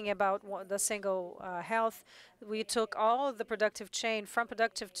and thinking about the single health, we took all of the productive chain from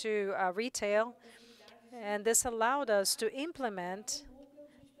productive to retail, and this allowed us to implement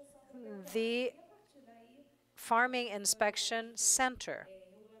the Farming Inspection Center.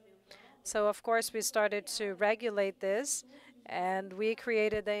 So of course we started to regulate this, and we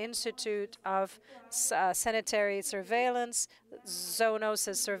created the Institute of Sanitary Surveillance,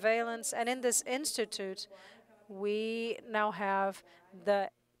 Zoonosis Surveillance, and in this institute, we now have the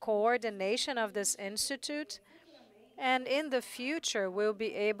coordination of this institute, and in the future, we'll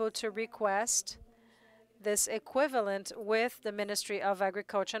be able to request this equivalent with the Ministry of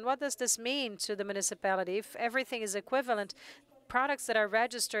Agriculture. And what does this mean to the municipality? If everything is equivalent, products that are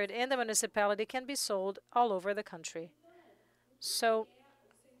registered in the municipality can be sold all over the country. So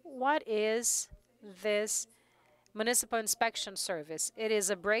what is this municipal inspection service? It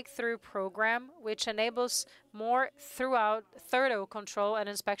is a breakthrough program which enables more thorough control and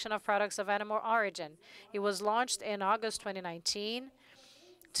inspection of products of animal origin. It was launched in August 2019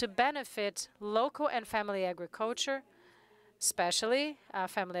 to benefit local and family agriculture, especially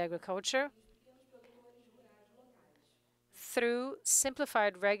family agriculture, through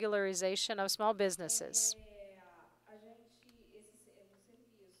simplified regularization of small businesses.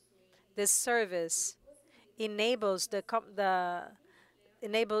 This service enables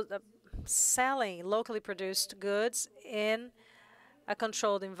selling locally produced goods in a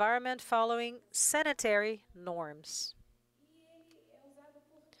controlled environment following sanitary norms.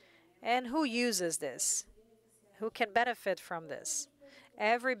 And who uses this? Who can benefit from this?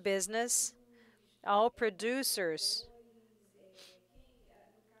 Every business, all producers,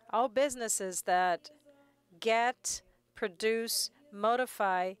 all businesses that get, produce,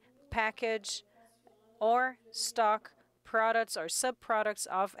 modify, package, or stock products or subproducts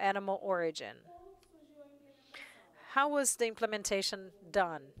of animal origin. How was the implementation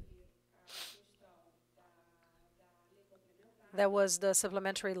done? There was the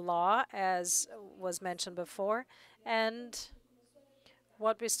supplementary law, as was mentioned before, and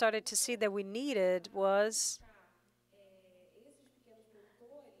what we started to see that we needed was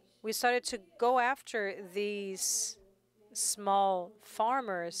we started to go after these small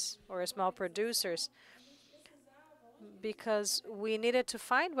farmers or small producers because we needed to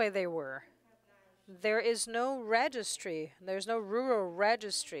find where they were. There is no registry. There's no rural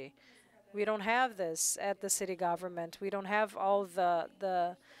registry. We don't have this at the city government. We don't have all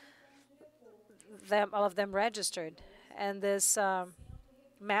all of them registered. And this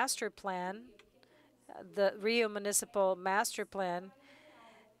master plan, the Rio Municipal Master Plan,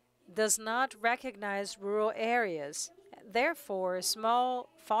 does not recognize rural areas. Therefore, small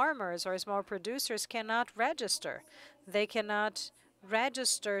farmers or small producers cannot register. They cannot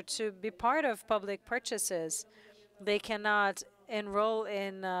register to be part of public purchases. They cannot enroll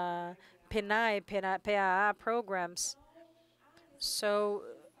in PNAE, PAA programs. So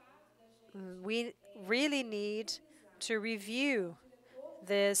we really need to review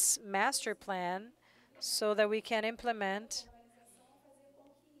this master plan so that we can implement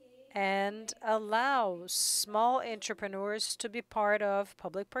and allow small entrepreneurs to be part of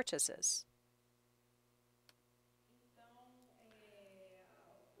public purchases.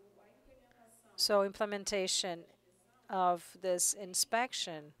 So implementation of this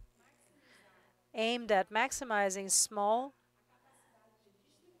inspection aimed at maximizing small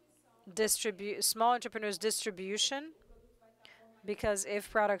entrepreneurs' distribution, because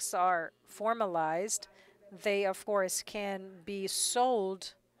if products are formalized, they of course can be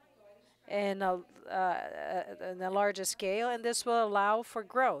sold in a larger scale, and this will allow for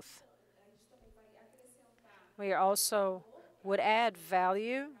growth. We also would add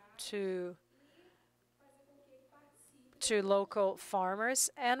value to local farmers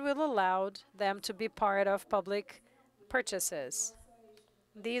and will allow them to be part of public purchases.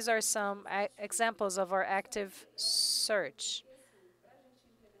 These are some examples of our active search.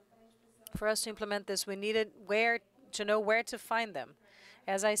 For us to implement this, we needed to know where to find them.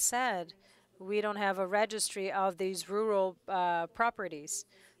 As I said, we don't have a registry of these rural properties.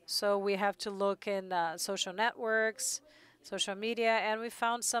 So we have to look in social networks, social media, and we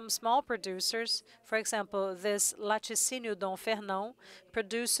found some small producers. For example, this Laticínio Dom Fernão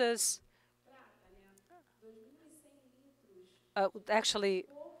produces, actually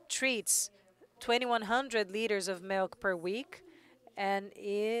treats 2,100 liters of milk per week, and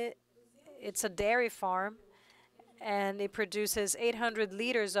it's a dairy farm, and it produces 800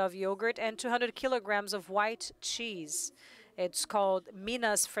 liters of yogurt and 200 kilograms of white cheese. It's called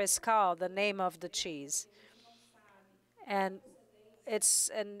Minas Frescal, the name of the cheese. And it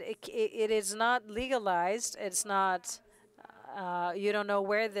is not legalized. It's not, you don't know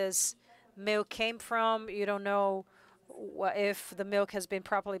where this milk came from. You don't know if the milk has been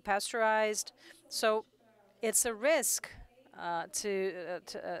properly pasteurized. So it's a risk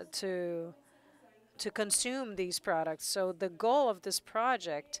to consume these products. So the goal of this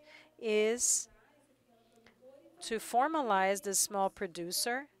project is to formalize the small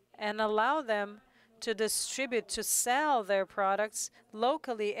producer and allow them to distribute, to sell their products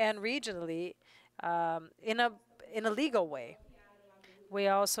locally and regionally in a legal way. We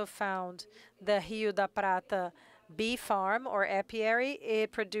also found the Rio da Prata bee farm or apiary.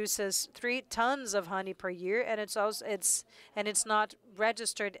 It produces 3 tons of honey per year, and it's not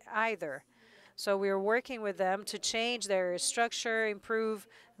registered either. So we are working with them to change their structure, improve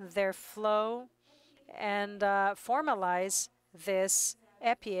their flow, and formalize this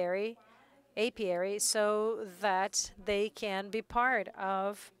apiary so that they can be part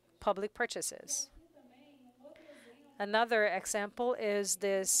of public purchases. Another example is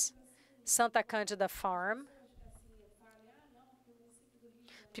this Santa Cândida farm.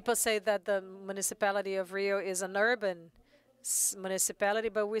 People say that the municipality of Rio is an urban municipality,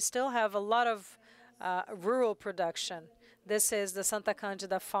 but we still have a lot of rural production. This is the Santa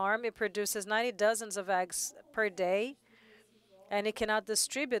Cândida farm. It produces 90 dozens of eggs per day, and it cannot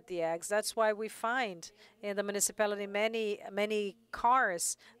distribute the eggs. That's why we find in the municipality many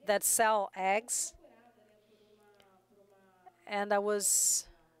cars that sell eggs. And that was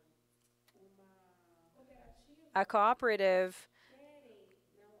a cooperative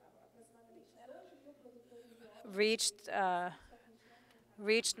reached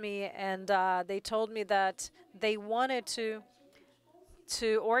me, and they told me that they wanted to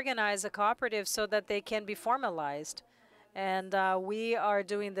organize a cooperative so that they can be formalized. And we are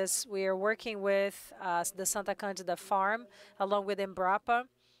doing this. We are working with the Santa Cândida farm along with Embrapa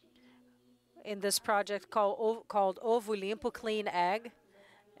in this project called Ovo Limpo, Clean Egg.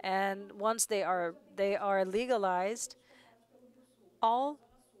 And once they are legalized, all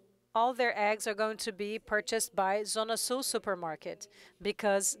all their eggs are going to be purchased by Zona Sul supermarket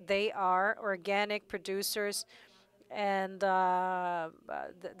because they are organic producers, and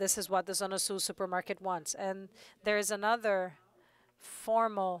this is what the Zona Sul supermarket wants. And there is another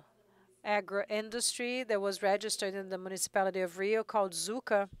formal agro-industry that was registered in the municipality of Rio called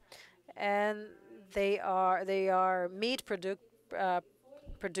Zuka, and they are meat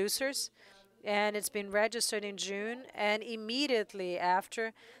producers, and it's been registered in June, and immediately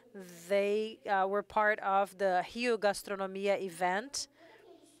after they were part of the Rio Gastronomia event,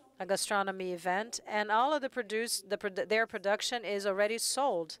 a gastronomy event, and all of their production is already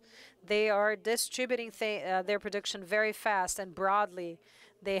sold. They are distributing their production very fast and broadly.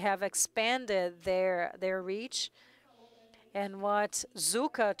 They have expanded their reach, and what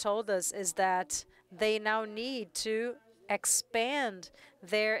Zuka told us is that they now need to expand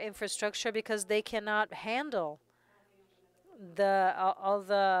their infrastructure because they cannot handle all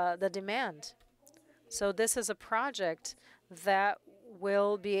the demand. So this is a project that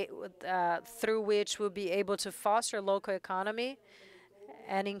will be through which we'll be able to foster local economy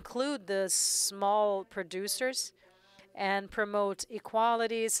and include the small producers and promote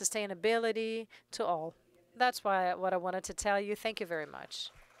equality, sustainability to all. That's what I wanted to tell you. Thank you very much.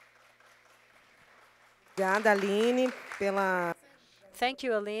 Obrigada, Aline, pela... Thank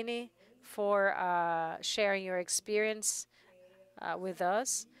you, Aline, for sharing your experience with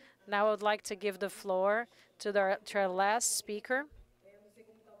us. Now I would like to give the floor to our last speaker.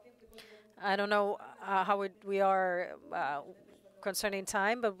 I don't know how we are concerning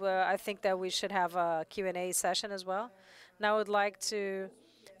time, but I think that we should have a Q&A session as well. Now I would like to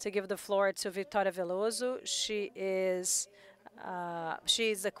give the floor to Victoria Veloso. She is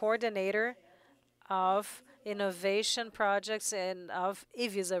the coordinator of innovation projects of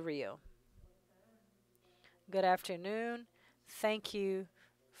Ivisa Rio. Good afternoon. Thank you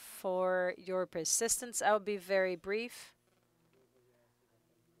for your persistence. I'll be very brief.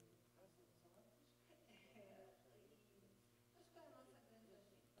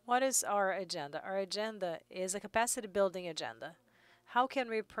 What is our agenda? Our agenda is a capacity building agenda. How can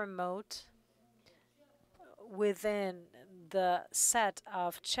we promote within the set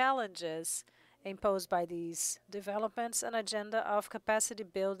of challenges imposed by these developments an agenda of capacity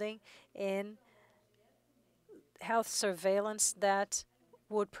building in health surveillance that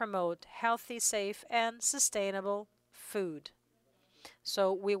would promote healthy, safe, and sustainable food?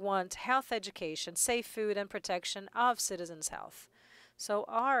 So we want health education, safe food, and protection of citizens' health. So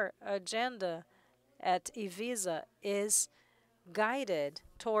our agenda at Ivisa is guided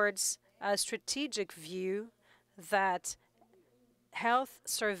towards a strategic view that health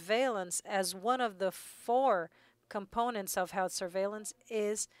surveillance as one of the 4 components of health surveillance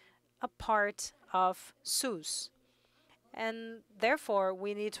is a part of SUS. And therefore,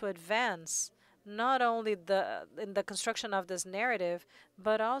 we need to advance not only in the construction of this narrative,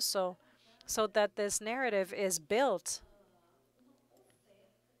 but also so that this narrative is built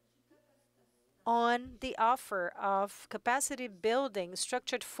on the offer of capacity building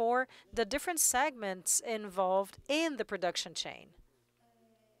structured for the different segments involved in the production chain.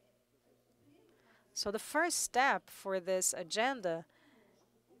 So the first step for this agenda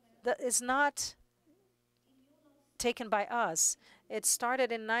that is not taken by us. It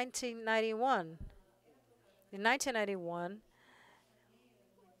started in 1991. In 1991,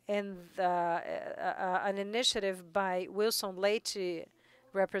 in an initiative by Wilson Leite,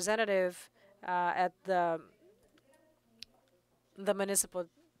 representative at the municipal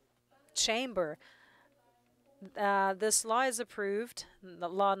chamber, this law is approved. The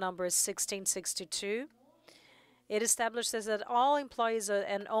law number is 1662. It establishes that all employees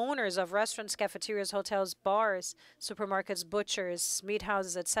and owners of restaurants, cafeterias, hotels, bars, supermarkets, butchers, meat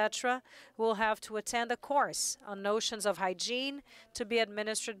houses, etc., will have to attend a course on notions of hygiene to be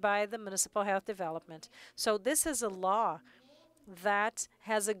administered by the Municipal Health Development. So this is a law that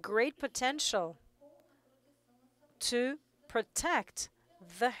has a great potential to protect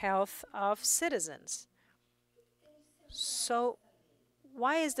the health of citizens. So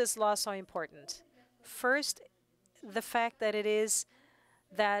why is this law so important? First, the fact that it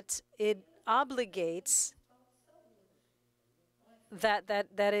obligates that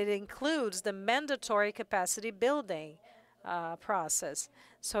it includes the mandatory capacity building process.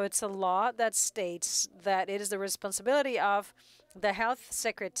 So it's a law that states that it is the responsibility of the Health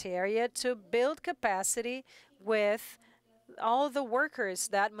Secretariat to build capacity with all the workers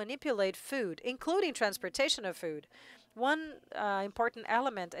that manipulate food, including transportation of food. One important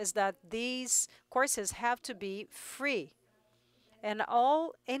element is that these courses have to be free, and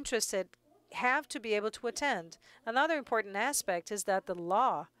all interested have to be able to attend. Another important aspect is that the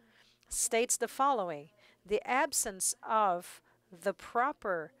law states the following: the absence of the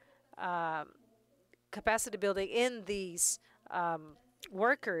proper capacity building in these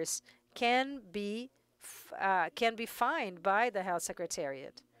workers can be fined by the Health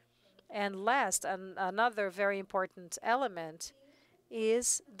Secretariat. And last, another very important element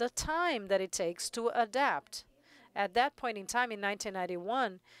is the time that it takes to adapt. At that point in time, in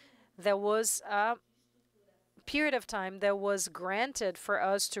 1991, there was a period of time that was granted for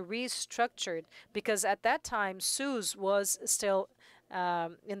us to restructure it, because at that time, SUS was still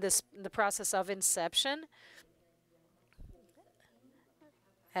in the process of inception.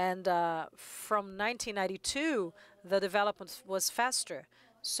 And from 1992, the development was faster.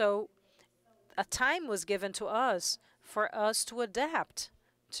 So a time was given to us for us to adapt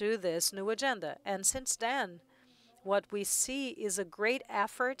to this new agenda. And since then, what we see is a great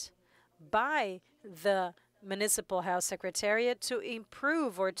effort by the Municipal Health Secretariat to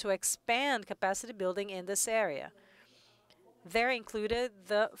improve or to expand capacity building in this area. There included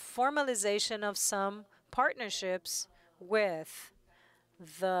the formalization of some partnerships with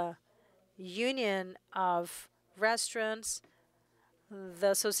the Union of Restaurants,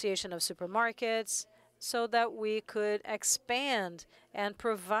 the Association of Supermarkets, so that we could expand and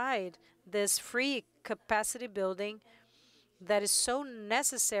provide this free capacity building that is so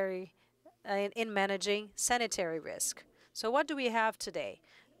necessary in managing sanitary risk. So what do we have today?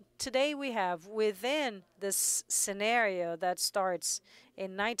 Today we have, within this scenario that starts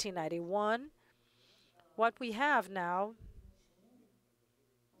in 1991, what we have now,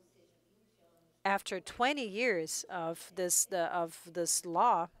 after 20 years of this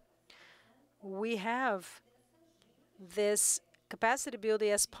law, we have this capacity building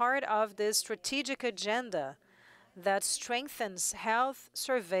as part of this strategic agenda that strengthens health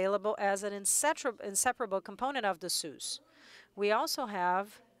surveillable as an inseparable component of the SUS. We also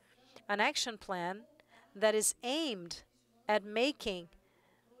have an action plan that is aimed at making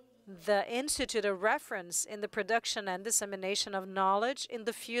the Institute a reference in the production and dissemination of knowledge in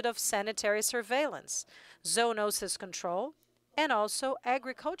the field of sanitary surveillance, zoonosis control, and also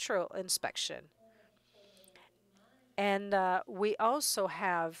agricultural inspection. And we also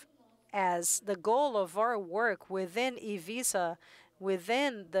have, as the goal of our work within IVISA,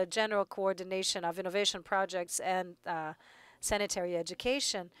 within the General Coordination of Innovation Projects and Sanitary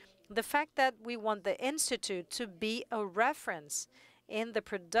Education, the fact that we want the Institute to be a reference in the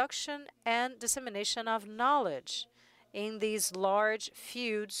production and dissemination of knowledge in these large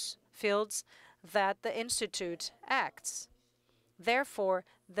fields that the Institute acts. Therefore,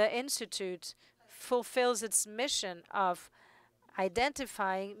 the Institute fulfills its mission of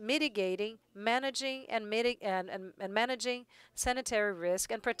identifying, mitigating, managing, and managing sanitary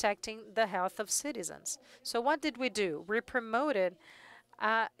risk and protecting the health of citizens. So what did we do? We promoted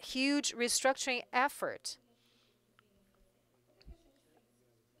a huge restructuring effort.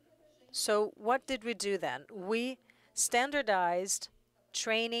 So what did we do then? We standardized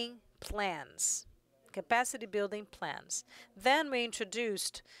training plans, capacity building plans. Then we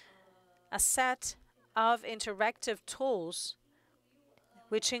introduced a set of interactive tools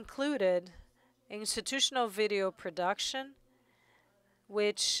which included institutional video production,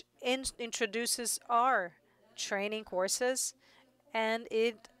 which introduces our training courses, and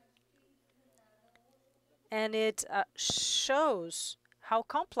it shows how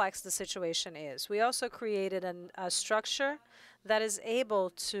complex the situation is. We also created a structure that is able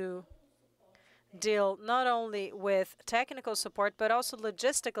to deal not only with technical support, but also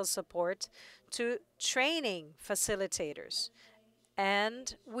logistical support to training facilitators.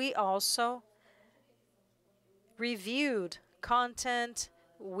 And we also reviewed content,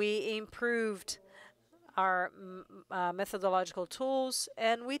 we improved our methodological tools,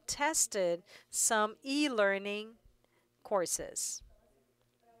 and we tested some e-learning courses.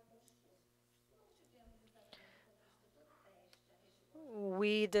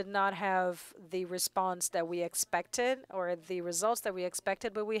 We did not have the response that we expected or the results that we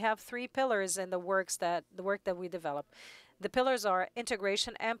expected, but we have 3 pillars in the work that we develop. The pillars are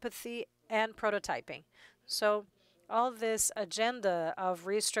integration, empathy, and prototyping. So all this agenda of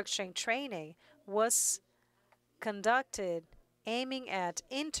restructuring training was conducted aiming at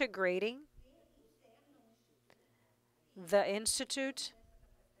integrating the Institute,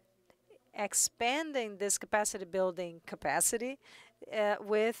 expanding this capacity building capacity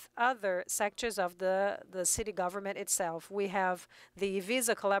with other sectors of the city government itself. We have the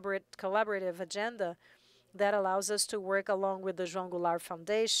IVISA collaborative agenda that allows us to work along with the João Goulart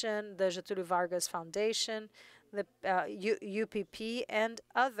Foundation, the Getúlio Vargas Foundation, the UPP, and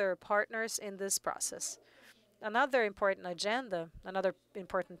other partners in this process. another important agenda, another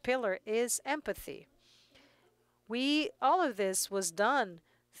important pillar is empathy. All of this was done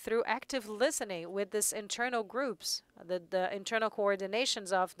through active listening with these internal groups, the internal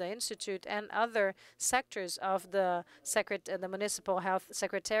coordinations of the institute and other sectors of the Municipal Health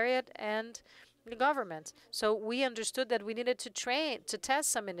Secretariat and the government. So we understood that we needed to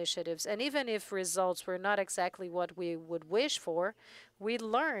test some initiatives, and even if results were not exactly what we would wish for, we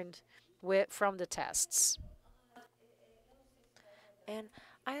learned from the tests. And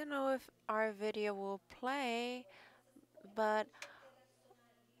I don't know if our video will play, but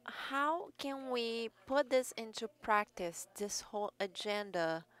how can we put this into practice, this whole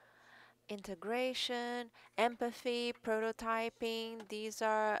agenda? Integration, empathy, prototyping, these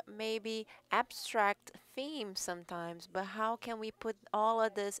are maybe abstract themes sometimes, but how can we put all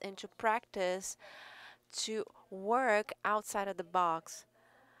of this into practice to work outside of the box?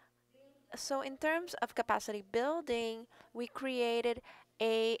 So in terms of capacity building, we created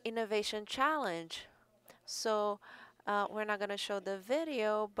a innovation challenge. So we're not going to show the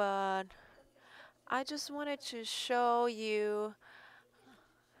video, but I just wanted to show you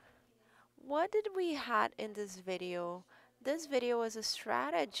what did we had in this video. This video was a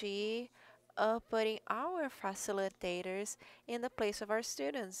strategy of putting our facilitators in the place of our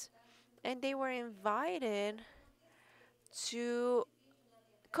students. And they were invited to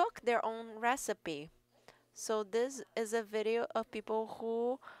cook their own recipe. So this is a video of people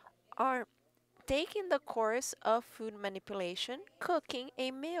who are taking the course of food manipulation, cooking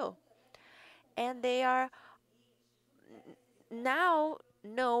a meal. And they are now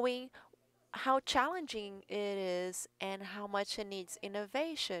knowing how challenging it is and how much it needs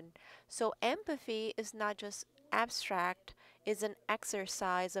innovation. So empathy is not just abstract, it's an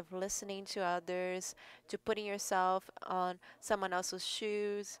exercise of listening to others, to putting yourself on someone else's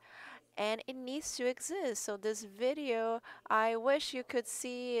shoes, and it needs to exist. So this video, I wish you could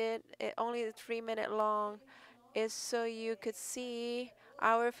see it, only 3 minute long, is so you could see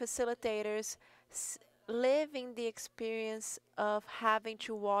our facilitators living the experience of having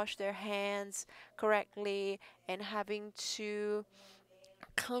to wash their hands correctly and having to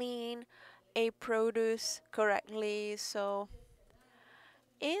clean a produce correctly. So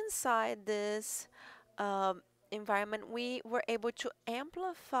inside this environment, we were able to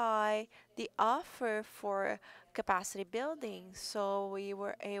amplify the offer for capacity building. So we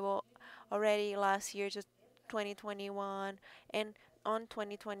were able already last year, just 2021, and on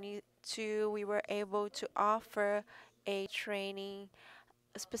 2022, we were able to offer a training,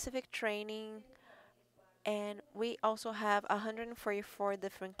 a specific training, and we also have 144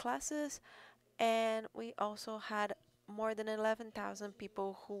 different classes, and we also had more than 11,000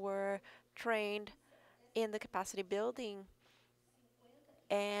 people who were trained in the capacity building,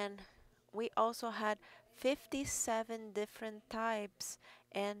 and we also had 57 different types.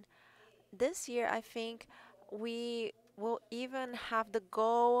 And this year, I think we will even have the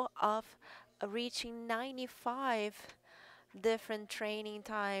goal of reaching 95 different training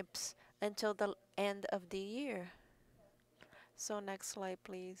types until the end of the year. So next slide,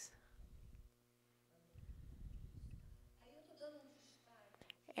 please.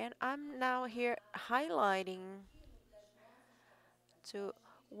 And I'm now here highlighting to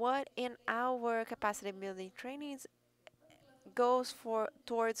what in our capacity building trainings goes for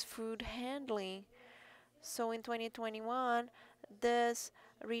towards food handling. So in 2021, this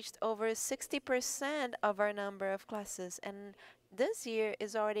reached over 60% of our number of classes, and this year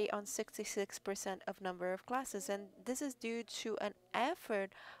is already on 66% of number of classes, and this is due to an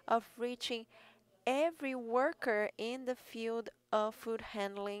effort of reaching every worker in the field of food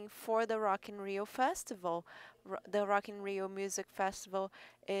handling for the Rock in Rio Festival. The Rock in Rio Music Festival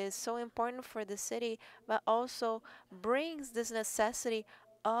is so important for the city, but also brings this necessity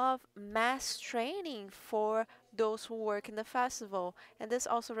of mass training for those who work in the festival. And this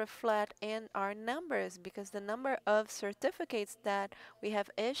also reflects in our numbers, because the number of certificates that we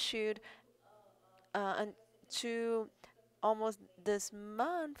have issued to almost this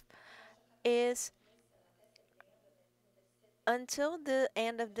month is, until the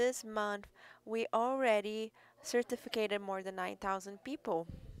end of this month, we already certificated more than 9,000 people.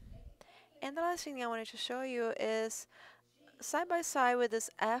 And the last thing I wanted to show you is, side by side with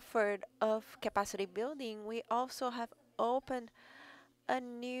this effort of capacity building, we also have opened a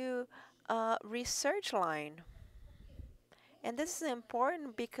new research line. And this is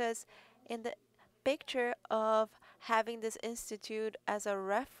important because in the picture of having this institute as a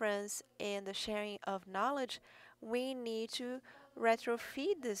reference in the sharing of knowledge, we need to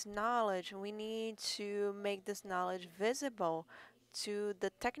retrofeed this knowledge. We need to make this knowledge visible to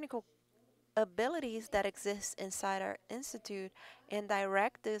the technical abilities that exist inside our institute and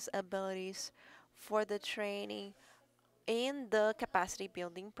direct these abilities for the training in the capacity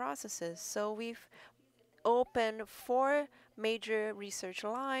building processes. So we've opened 4 major research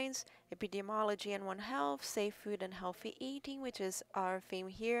lines: epidemiology and One Health, safe food and healthy eating, which is our theme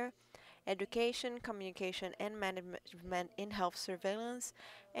here, education, communication, and management in health surveillance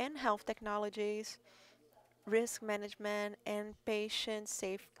and health technologies, risk management, and patient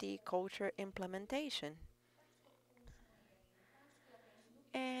safety culture implementation.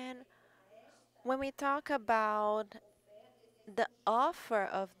 And when we talk about the offer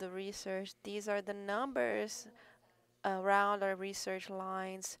of the research, these are the numbers around our research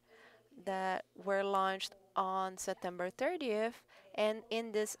lines that were launched on September 30th. And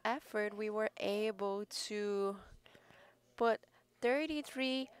in this effort, we were able to put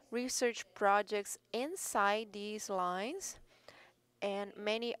 33 research projects inside these lines, and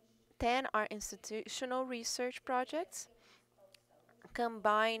 10 are institutional research projects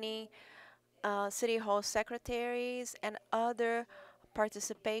combining city hall secretaries and other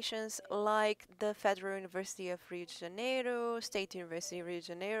participations like the Federal University of Rio de Janeiro, State University of Rio de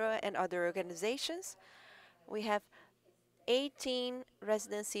Janeiro, and other organizations. We have 18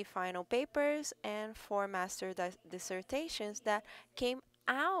 residency final papers and 4 master dissertations that came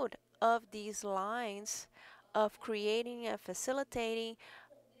out of these lines of creating and facilitating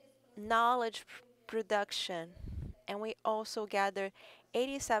knowledge production. And we also gathered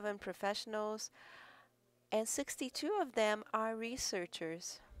 87 professionals, and 62 of them are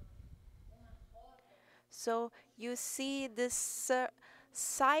researchers. So you see this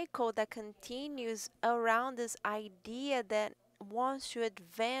cycle that continues around this idea that wants to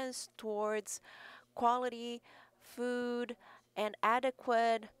advance towards quality food and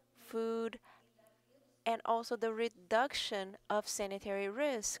adequate food, and also the reduction of sanitary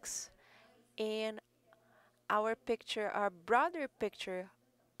risks in our picture, our broader picture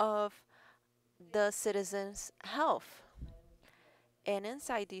of the citizens' health. And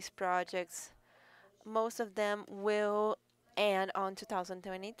inside these projects, most of them will end on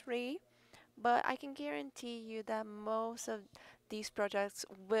 2023, but I can guarantee you that most of these projects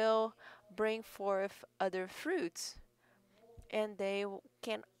will bring forth other fruits, and they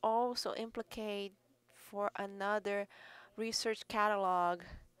can also implicate for another research catalog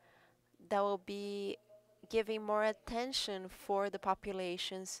that will be giving more attention for the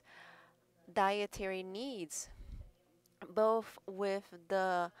population's dietary needs, both with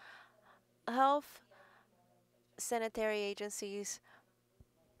the health sanitary agencies.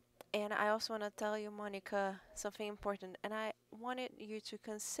 And I also want to tell you, Monica, something important, and I wanted you to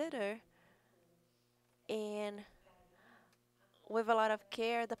consider in with a lot of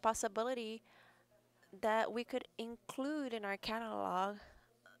care the possibility that we could include in our catalog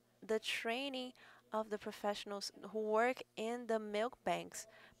the training of the professionals who work in the milk banks,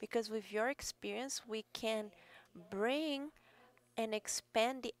 because with your experience we can bring and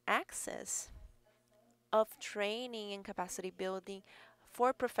expand the access of training and capacity building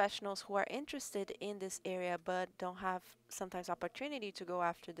for professionals who are interested in this area but don't have sometimes opportunity to go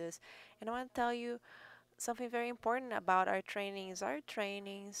after this. And I want to tell you something very important about our trainings. Our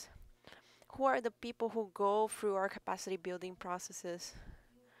trainings, who are the people who go through our capacity building processes?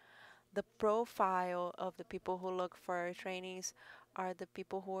 The profile of the people who look for our trainings are the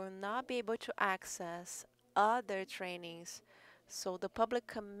people who will not be able to access other trainings. So the public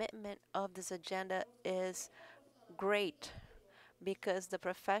commitment of this agenda is great, because the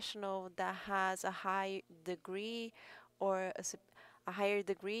professional that has a high degree or a higher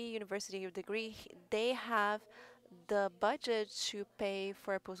degree, university degree, they have the budget to pay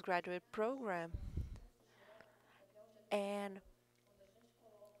for a postgraduate program. And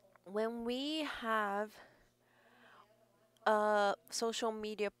when we have a social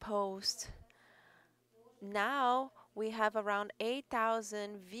media post, now we have around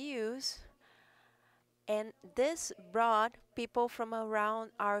 8,000 views, and this brought people from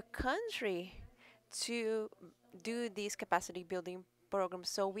around our country to do these capacity building programs.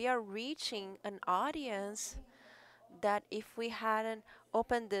 So we are reaching an audience that if we hadn't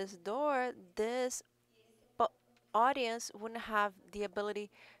opened this door, this audience wouldn't have the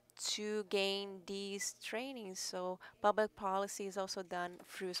ability to gain these trainings. So public policy is also done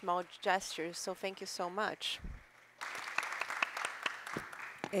through small gestures. So thank you so much.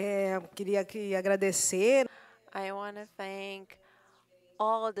 Queria aqui agradecer. I want to thank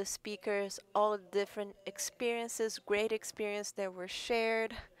all the speakers, all the different experiences, great experience that were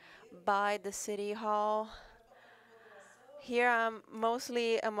shared by the City Hall. Here I'm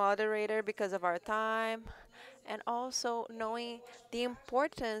mostly a moderator because of our time, and also knowing the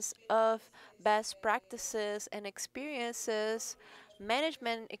importance of best practices and experiences,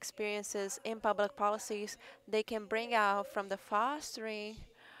 management experiences in public policies they can bring out from the fostering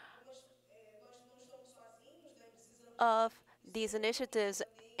of these initiatives,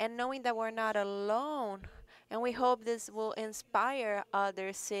 and knowing that we're not alone. And we hope this will inspire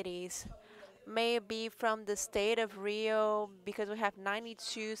other cities, maybe from the state of Rio, because we have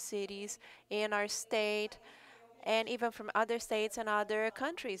 92 cities in our state, and even from other states and other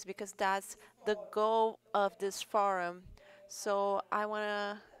countries, because that's the goal of this forum. So I want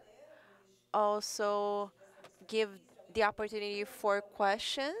to also give the opportunity for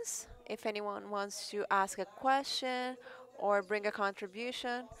questions if anyone wants to ask a question or bring a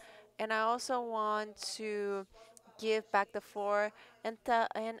contribution. And I also want to give back the floor and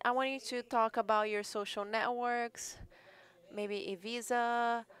I want you to talk about your social networks, maybe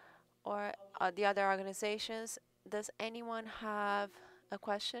Evisa or the other organizations. Does anyone have a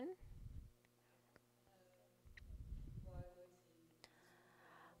question?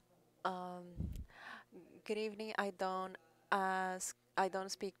 Um, Good evening. I don't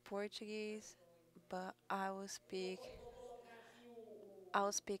speak Portuguese, but I will speak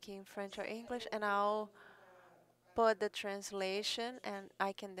in French or English, and I'll put the translation, and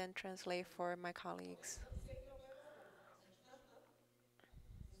I can then translate for my colleagues.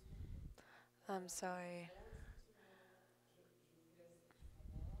 I'm sorry.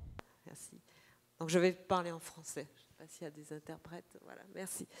 Merci. Donc je vais parler en français. Je ne sais pas s'il y a des interprètes. Voilà,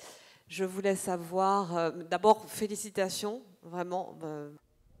 merci. Je voulais savoir, d'abord, félicitations, vraiment.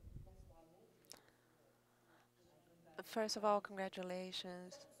 First of all,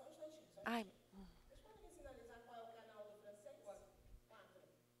 congratulations. I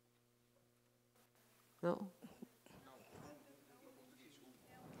Non?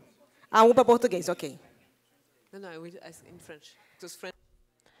 Ah, um para português, ok. No, no, I will ask in French. Because French.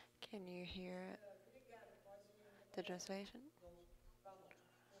 Can you hear the translation?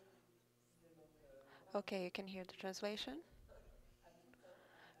 Okay, you can hear the translation.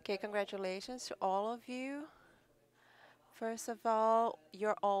 Okay, congratulations to all of you. First of all,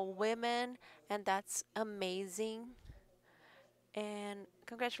 you're all women, and that's amazing. And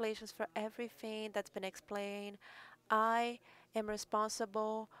congratulations for everything that's been explained. I am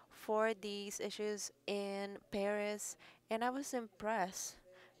responsible for these issues in Paris, and I was impressed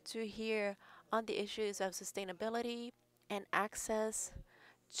to hear on the issues of sustainability and access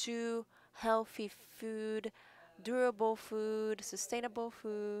to healthy food, durable food, sustainable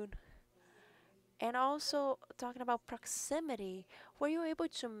food, and also talking about proximity. Were you able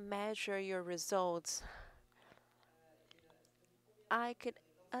to measure your results? I could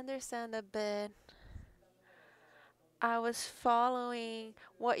understand a bit. I was following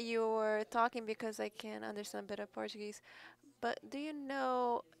what you were talking because I can understand a bit of Portuguese. But do you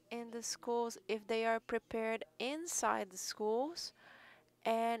know in the schools if they are prepared inside the schools?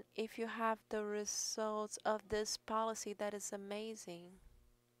 And if you have the results of this policy, that is amazing.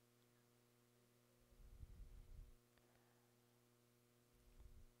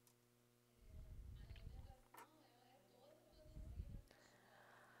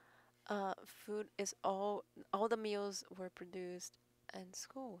 Food is all the meals were produced in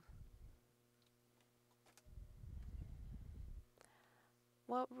school.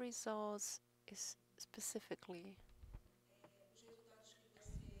 What results is specifically?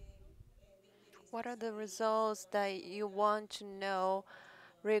 What are the results that you want to know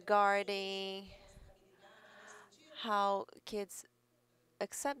regarding how kids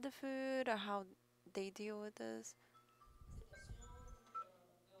accept the food or how they deal with this?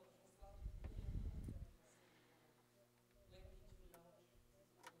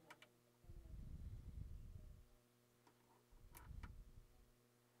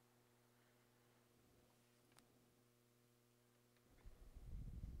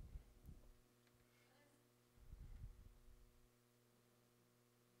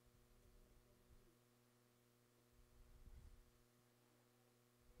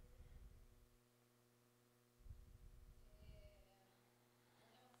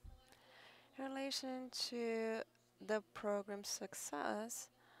 In relation to the program's success,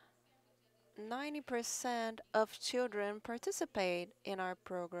 90% of children participate in our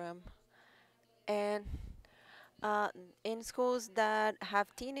program. And uh, in schools that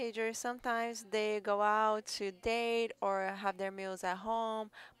have teenagers, sometimes they go out to date or have their meals at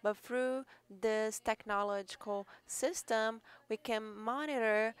home. But through this technological system, we can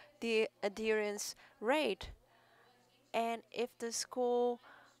monitor the adherence rate. And if the school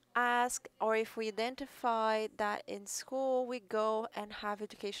ask or if we identify that in school, we go and have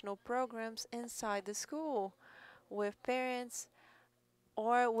educational programs inside the school. with parents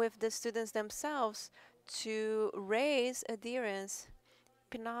or with the students themselves to raise adherence.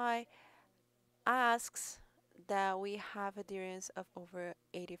 PNI asks that we have adherence of over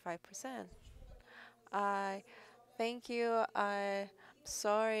 85%. I thank you. I'm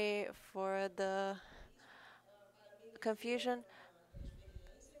sorry for the confusion.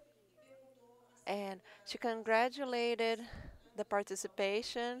 And she congratulated the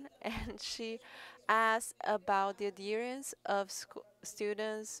participation and she asked about the adherence of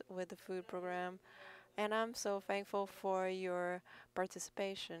students with the food program. And I'm so thankful for your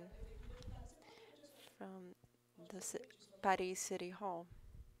participation from the Paris City Hall.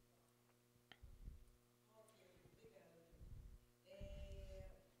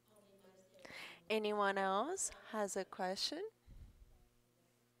 Anyone else has a question?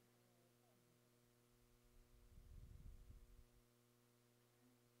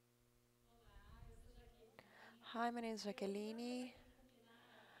 Hi, my name is Jacqueline.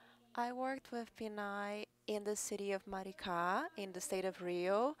 I worked with Pinay in the city of Maricá, in the state of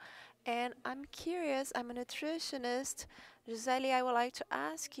Rio, and I'm curious, I'm a nutritionist. Gisele, I would like to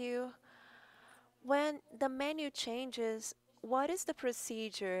ask you, when the menu changes, what is the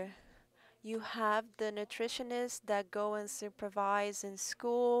procedure? You have the nutritionists that go and supervise in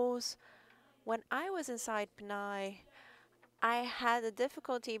schools. When I was inside Pinay, I had a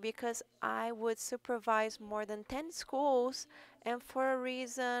difficulty because I would supervise more than 10 schools, and for a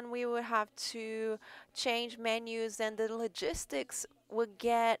reason, we would have to change menus, and the logistics would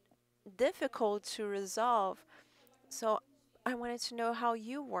get difficult to resolve. So I wanted to know how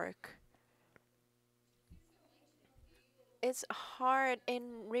you work. It's hard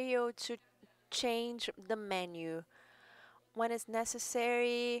in Rio to change the menu when it's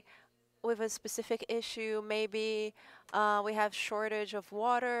necessary with a specific issue. Maybe we have shortage of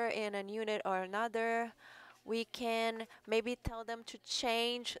water in a unit or another. We can maybe tell them to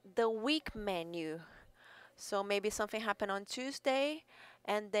change the week menu. So maybe something happened on Tuesday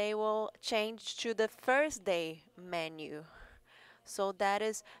and they will change to the Thursday menu. So that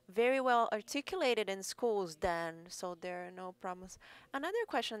is very well articulated in schools then, so there are no problems. Another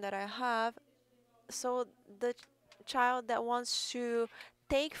question that I have, so the child that wants to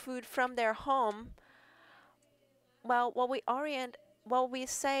take food from their home, well, what we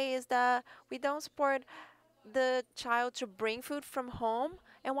say is that we don't support the child to bring food from home.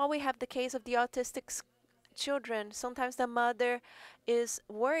 And while we have the case of the autistic children, sometimes the mother is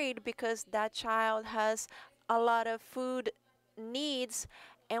worried because that child has a lot of food needs,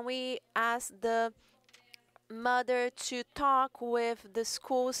 and we ask the mother to talk with the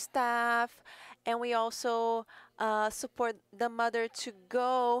school staff, and we also support the mother to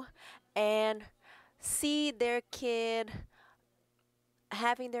go and see their kid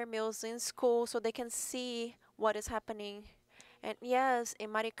having their meals in school so they can see what is happening. And yes, in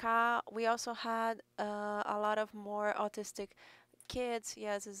Maricá, we also had a lot of more autistic kids.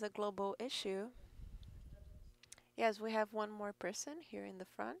 Yes, it's a global issue. Yes, we have one more person here in the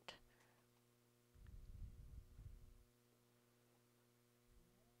front.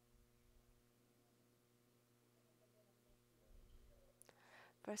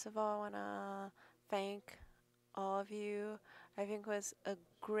 First of all, I want to thank all of you. I think it was a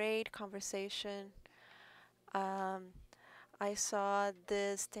great conversation. Um, I saw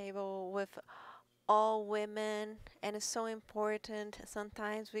this table with all women, and it's so important.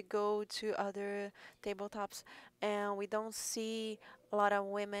 Sometimes we go to other tabletops and we don't see a lot of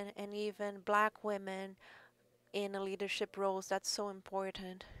women and even black women in leadership roles. That's so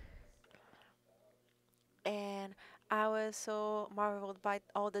important. And I was so marveled by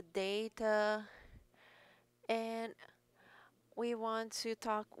all the data, and we want to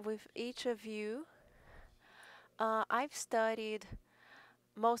talk with each of you. I've studied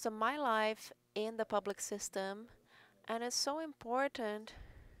most of my life in the public system, and it's so important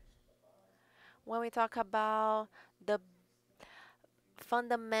when we talk about the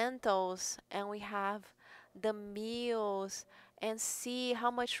fundamentals and we have the meals and see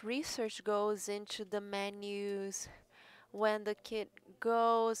how much research goes into the menus when the kid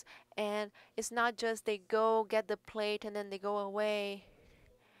goes, and it's not just they go get the plate and then they go away,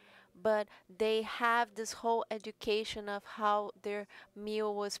 but they have this whole education of how their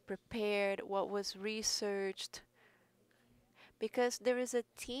meal was prepared, what was researched, because there is a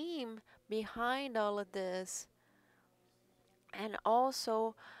team behind all of this. And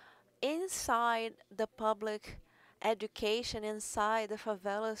also inside the public education, inside the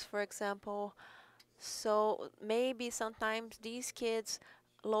favelas, for example, so maybe sometimes these kids,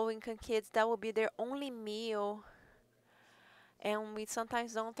 low-income kids, that will be their only meal. And we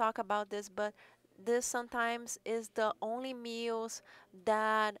sometimes don't talk about this, but this sometimes is the only meals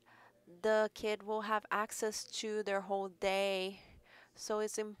that the kid will have access to their whole day. So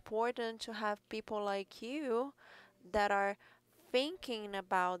it's important to have people like you that are thinking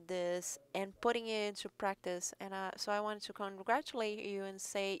about this and putting it into practice. And so I wanted to congratulate you and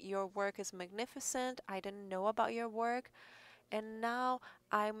say your work is magnificent. I didn't know about your work, and now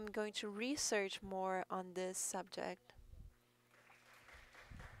I'm going to research more on this subject.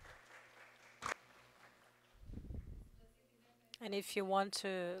 And if you want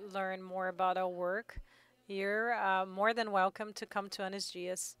to learn more about our work, you're more than welcome to come to Anis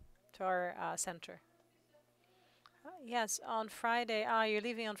Dias, to our center. Yes, on Friday. Ah, you're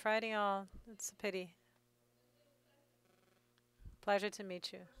leaving on Friday? Oh, it's a pity. Pleasure to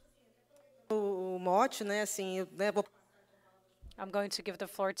meet you. O mote, né, assim, vou I'm going to give the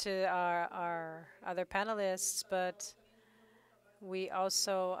floor to our other panelists, but we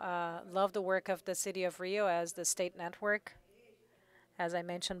also love the work of the City of Rio as the state network. As I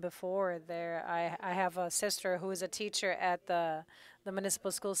mentioned before, I have a sister who is a teacher at the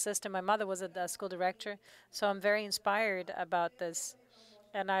municipal school system. My mother was a school director, so I'm very inspired about this.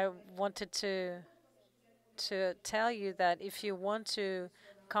 And I wanted to tell you that if you want to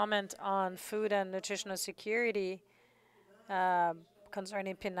comment on food and nutritional security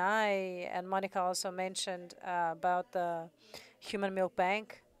concerning PNI, and Monica also mentioned about the Human Milk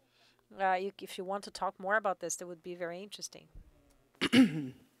Bank, if you want to talk more about this, that would be very interesting.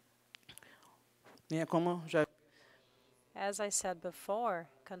 As I said before,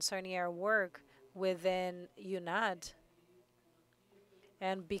 concerning our work within UNAD,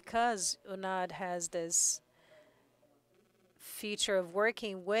 and because UNAD has this feature of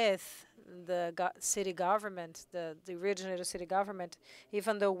working with the city government, the Rio de Janeiro city government,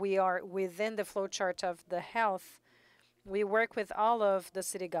 even though we are within the flowchart of the health, we work with all of the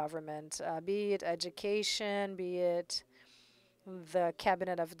city government, be it education, be it the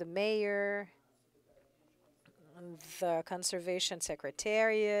cabinet of the mayor, the conservation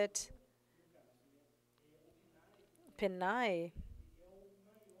secretariat. PNI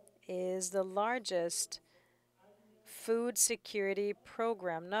is the largest food security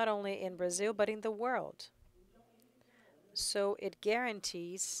program, not only in Brazil, but in the world. So it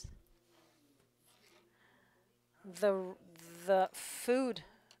guarantees the food,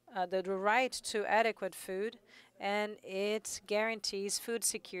 the right to adequate food, and it guarantees food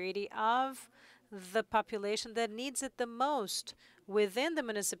security of the population that needs it the most within the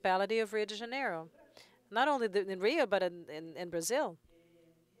municipality of Rio de Janeiro. Not only in Rio, but in Brazil.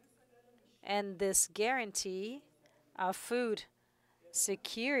 And this guarantee of food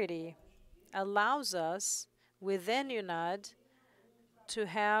security allows us within UNAD to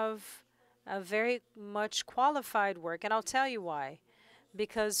have a very much qualified work. And I'll tell you why.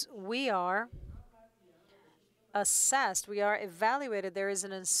 Because we are assessed, we are evaluated. There is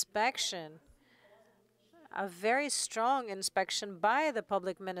an inspection, a very strong inspection by the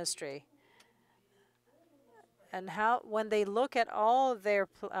public ministry. And how, when they look at all their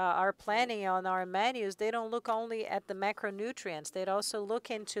our planning on our menus, they don't look only at the macronutrients. They also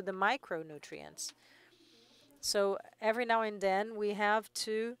look into the micronutrients. So every now and then we have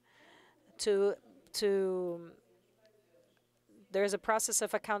to there's a process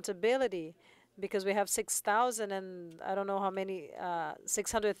of accountability, because we have 6,000 and I don't know how many,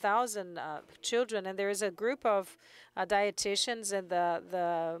 600,000 children, and there is a group of dietitians in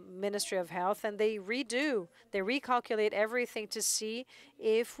the Ministry of Health, and they recalculate everything to see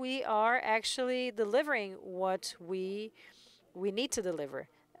if we are actually delivering what we need to deliver.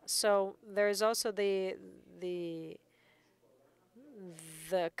 So there is also the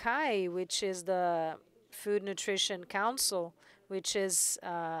CAI, which is the Food Nutrition Council, which is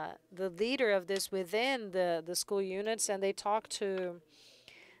the leader of this within the school units, and they talk to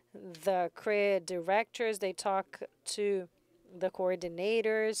the CREA directors, they talk to the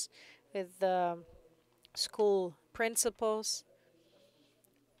coordinators, with the school principals.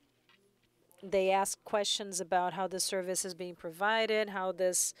 They ask questions about how the service is being provided, how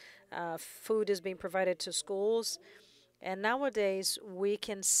this food is being provided to schools. And nowadays, we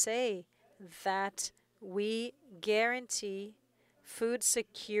can say that we guarantee food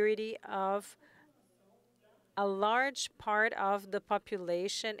security of a large part of the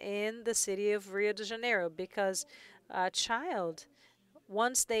population in the city of Rio de Janeiro, because a child,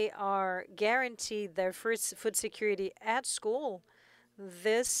 once they are guaranteed their first food security at school,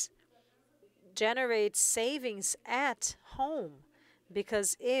 this generates savings at home,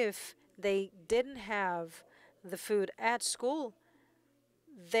 because if they didn't have the food at school,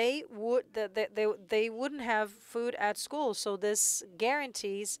 they wouldn't have food at school. So this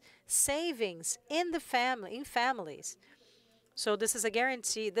guarantees savings in the family, in families. So this is a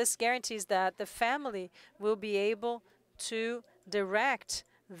guarantee. This guarantees that the family will be able to direct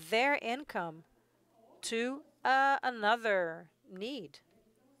their income to another need.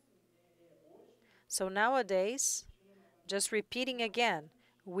 So nowadays, just repeating again,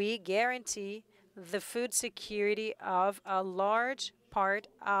 we guarantee the food security of a large part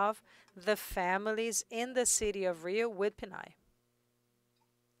of the families in the city of Rio with PNAE.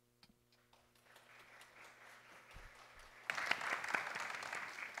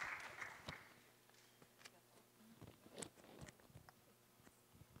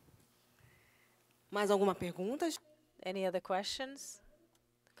 Mais alguma pergunta? Any other questions,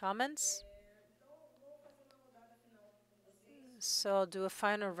 comments? So I'll do a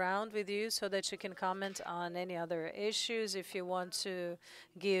final round with you so that you can comment on any other issues. If you want to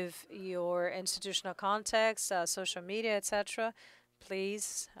give your institutional context, social media, etc.,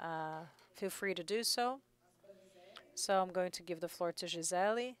 please feel free to do so. So I'm going to give the floor to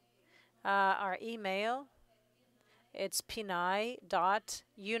Gisele. Our email, it's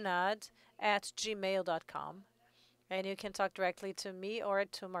pinai.unad@gmail.com. And you can talk directly to me or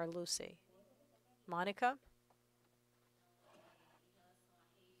to Marluce. Monica?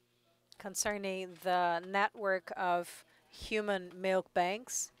 Concerning the network of human milk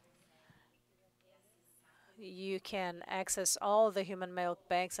banks, you can access all the human milk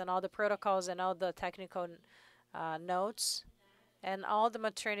banks and all the protocols and all the technical notes. And all the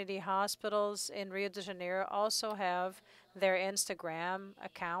maternity hospitals in Rio de Janeiro also have their Instagram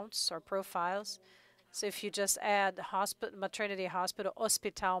accounts or profiles. So if you just add maternity hospital,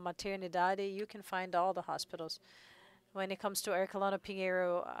 hospital, maternidade, you can find all the hospitals. When it comes to Herculano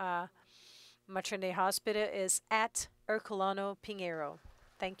Pinheiro Maternity Hospital is at Herculano Pinheiro.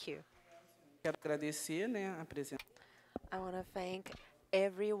 Thank you. Quero agradecer, né, a presença. I want to thank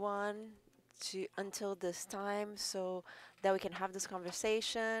everyone until this time so that we can have this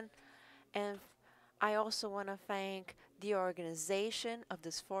conversation. And I also want to thank the organization of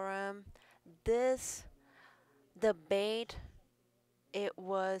this forum. This debate, it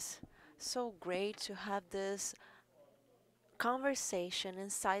was so great to have this conversation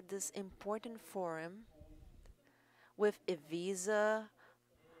inside this important forum with Evisa.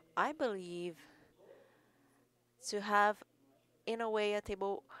 I believe to have, in a way, a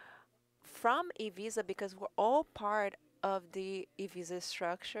table from Evisa, because we're all part of the Evisa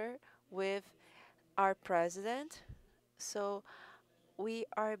structure with our president. So we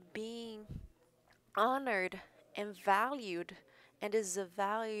are being honored and valued, and is the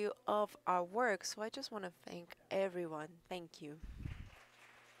value of our work. So I just want to thank everyone. Thank you.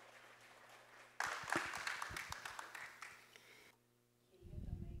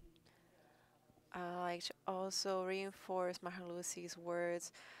 I like to also reinforce Mahalusi's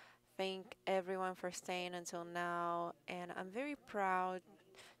words. Thank everyone for staying until now, and I'm very proud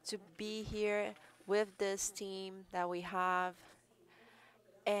to be here with this team that we have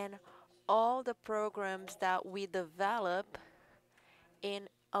and all the programs that we develop in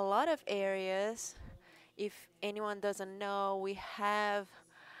a lot of areas. If anyone doesn't know, we have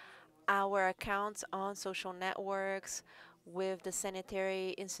our accounts on social networks with the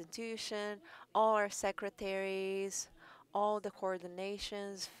sanitary institution, all our secretaries, all the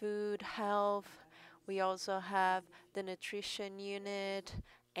coordinations, food, health. We also have the nutrition unit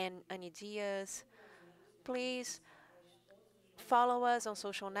and Anidias. Please follow us on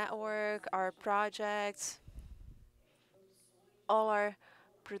social network, our projects, all our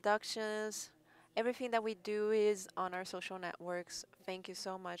productions. Everything that we do is on our social networks. Thank you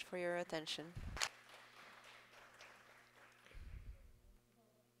so much for your attention.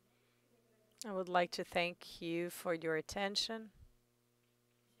 I would like to thank you for your attention.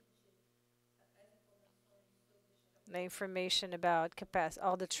 The information about capacity,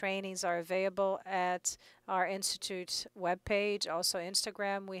 all the trainings are available at our institute webpage, also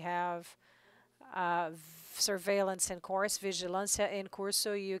Instagram. We have surveillance in course, vigilância in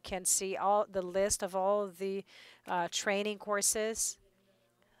curso. You can see all the list of all the training courses,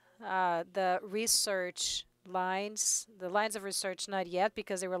 the research lines, the lines of research not yet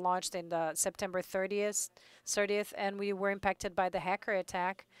because they were launched in September 30th, and we were impacted by the hacker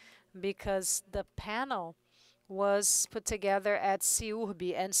attack because the panel was put together at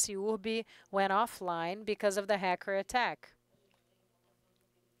CIURB, and CIURB went offline because of the hacker attack.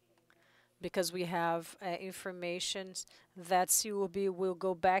 Because we have information that CIURB will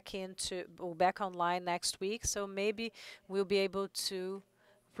go back online next week, so maybe we'll be able to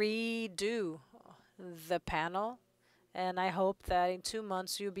redo the panel And I hope that in 2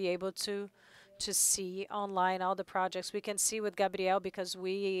 months you'll be able to see online all the projects. We can see with Gabriel, because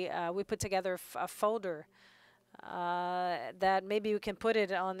we put together a folder that maybe you can put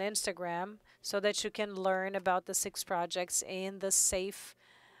it on Instagram so that you can learn about the 6 projects in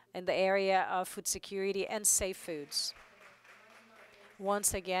the area of food security and safe foods.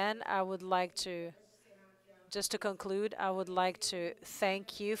 Once again, I would like to, just to conclude, I would like to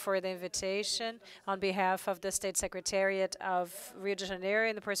thank you for the invitation on behalf of the State Secretariat of Rio de Janeiro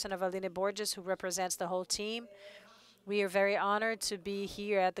in the person of Aline Borges, who represents the whole team. We are very honored to be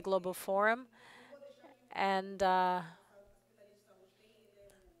here at the Global Forum, and the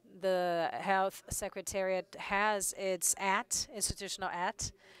Health Secretariat has its institutional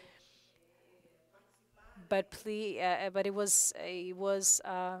but it was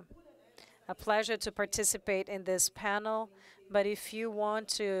a pleasure to participate in this panel. But if you want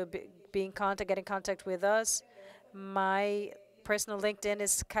to get in contact with us, my personal LinkedIn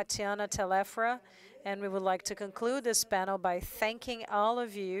is Katiana Telefra, and we would like to conclude this panel by thanking all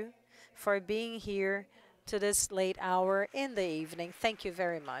of you for being here to this late hour in the evening. Thank you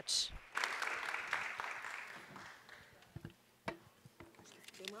very much.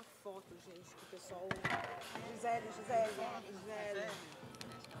 Tem uma foto, gente, que o pessoal... Gisele.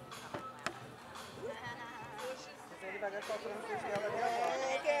 Gisele vai dar foto no social da minha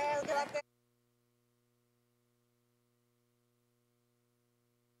foto.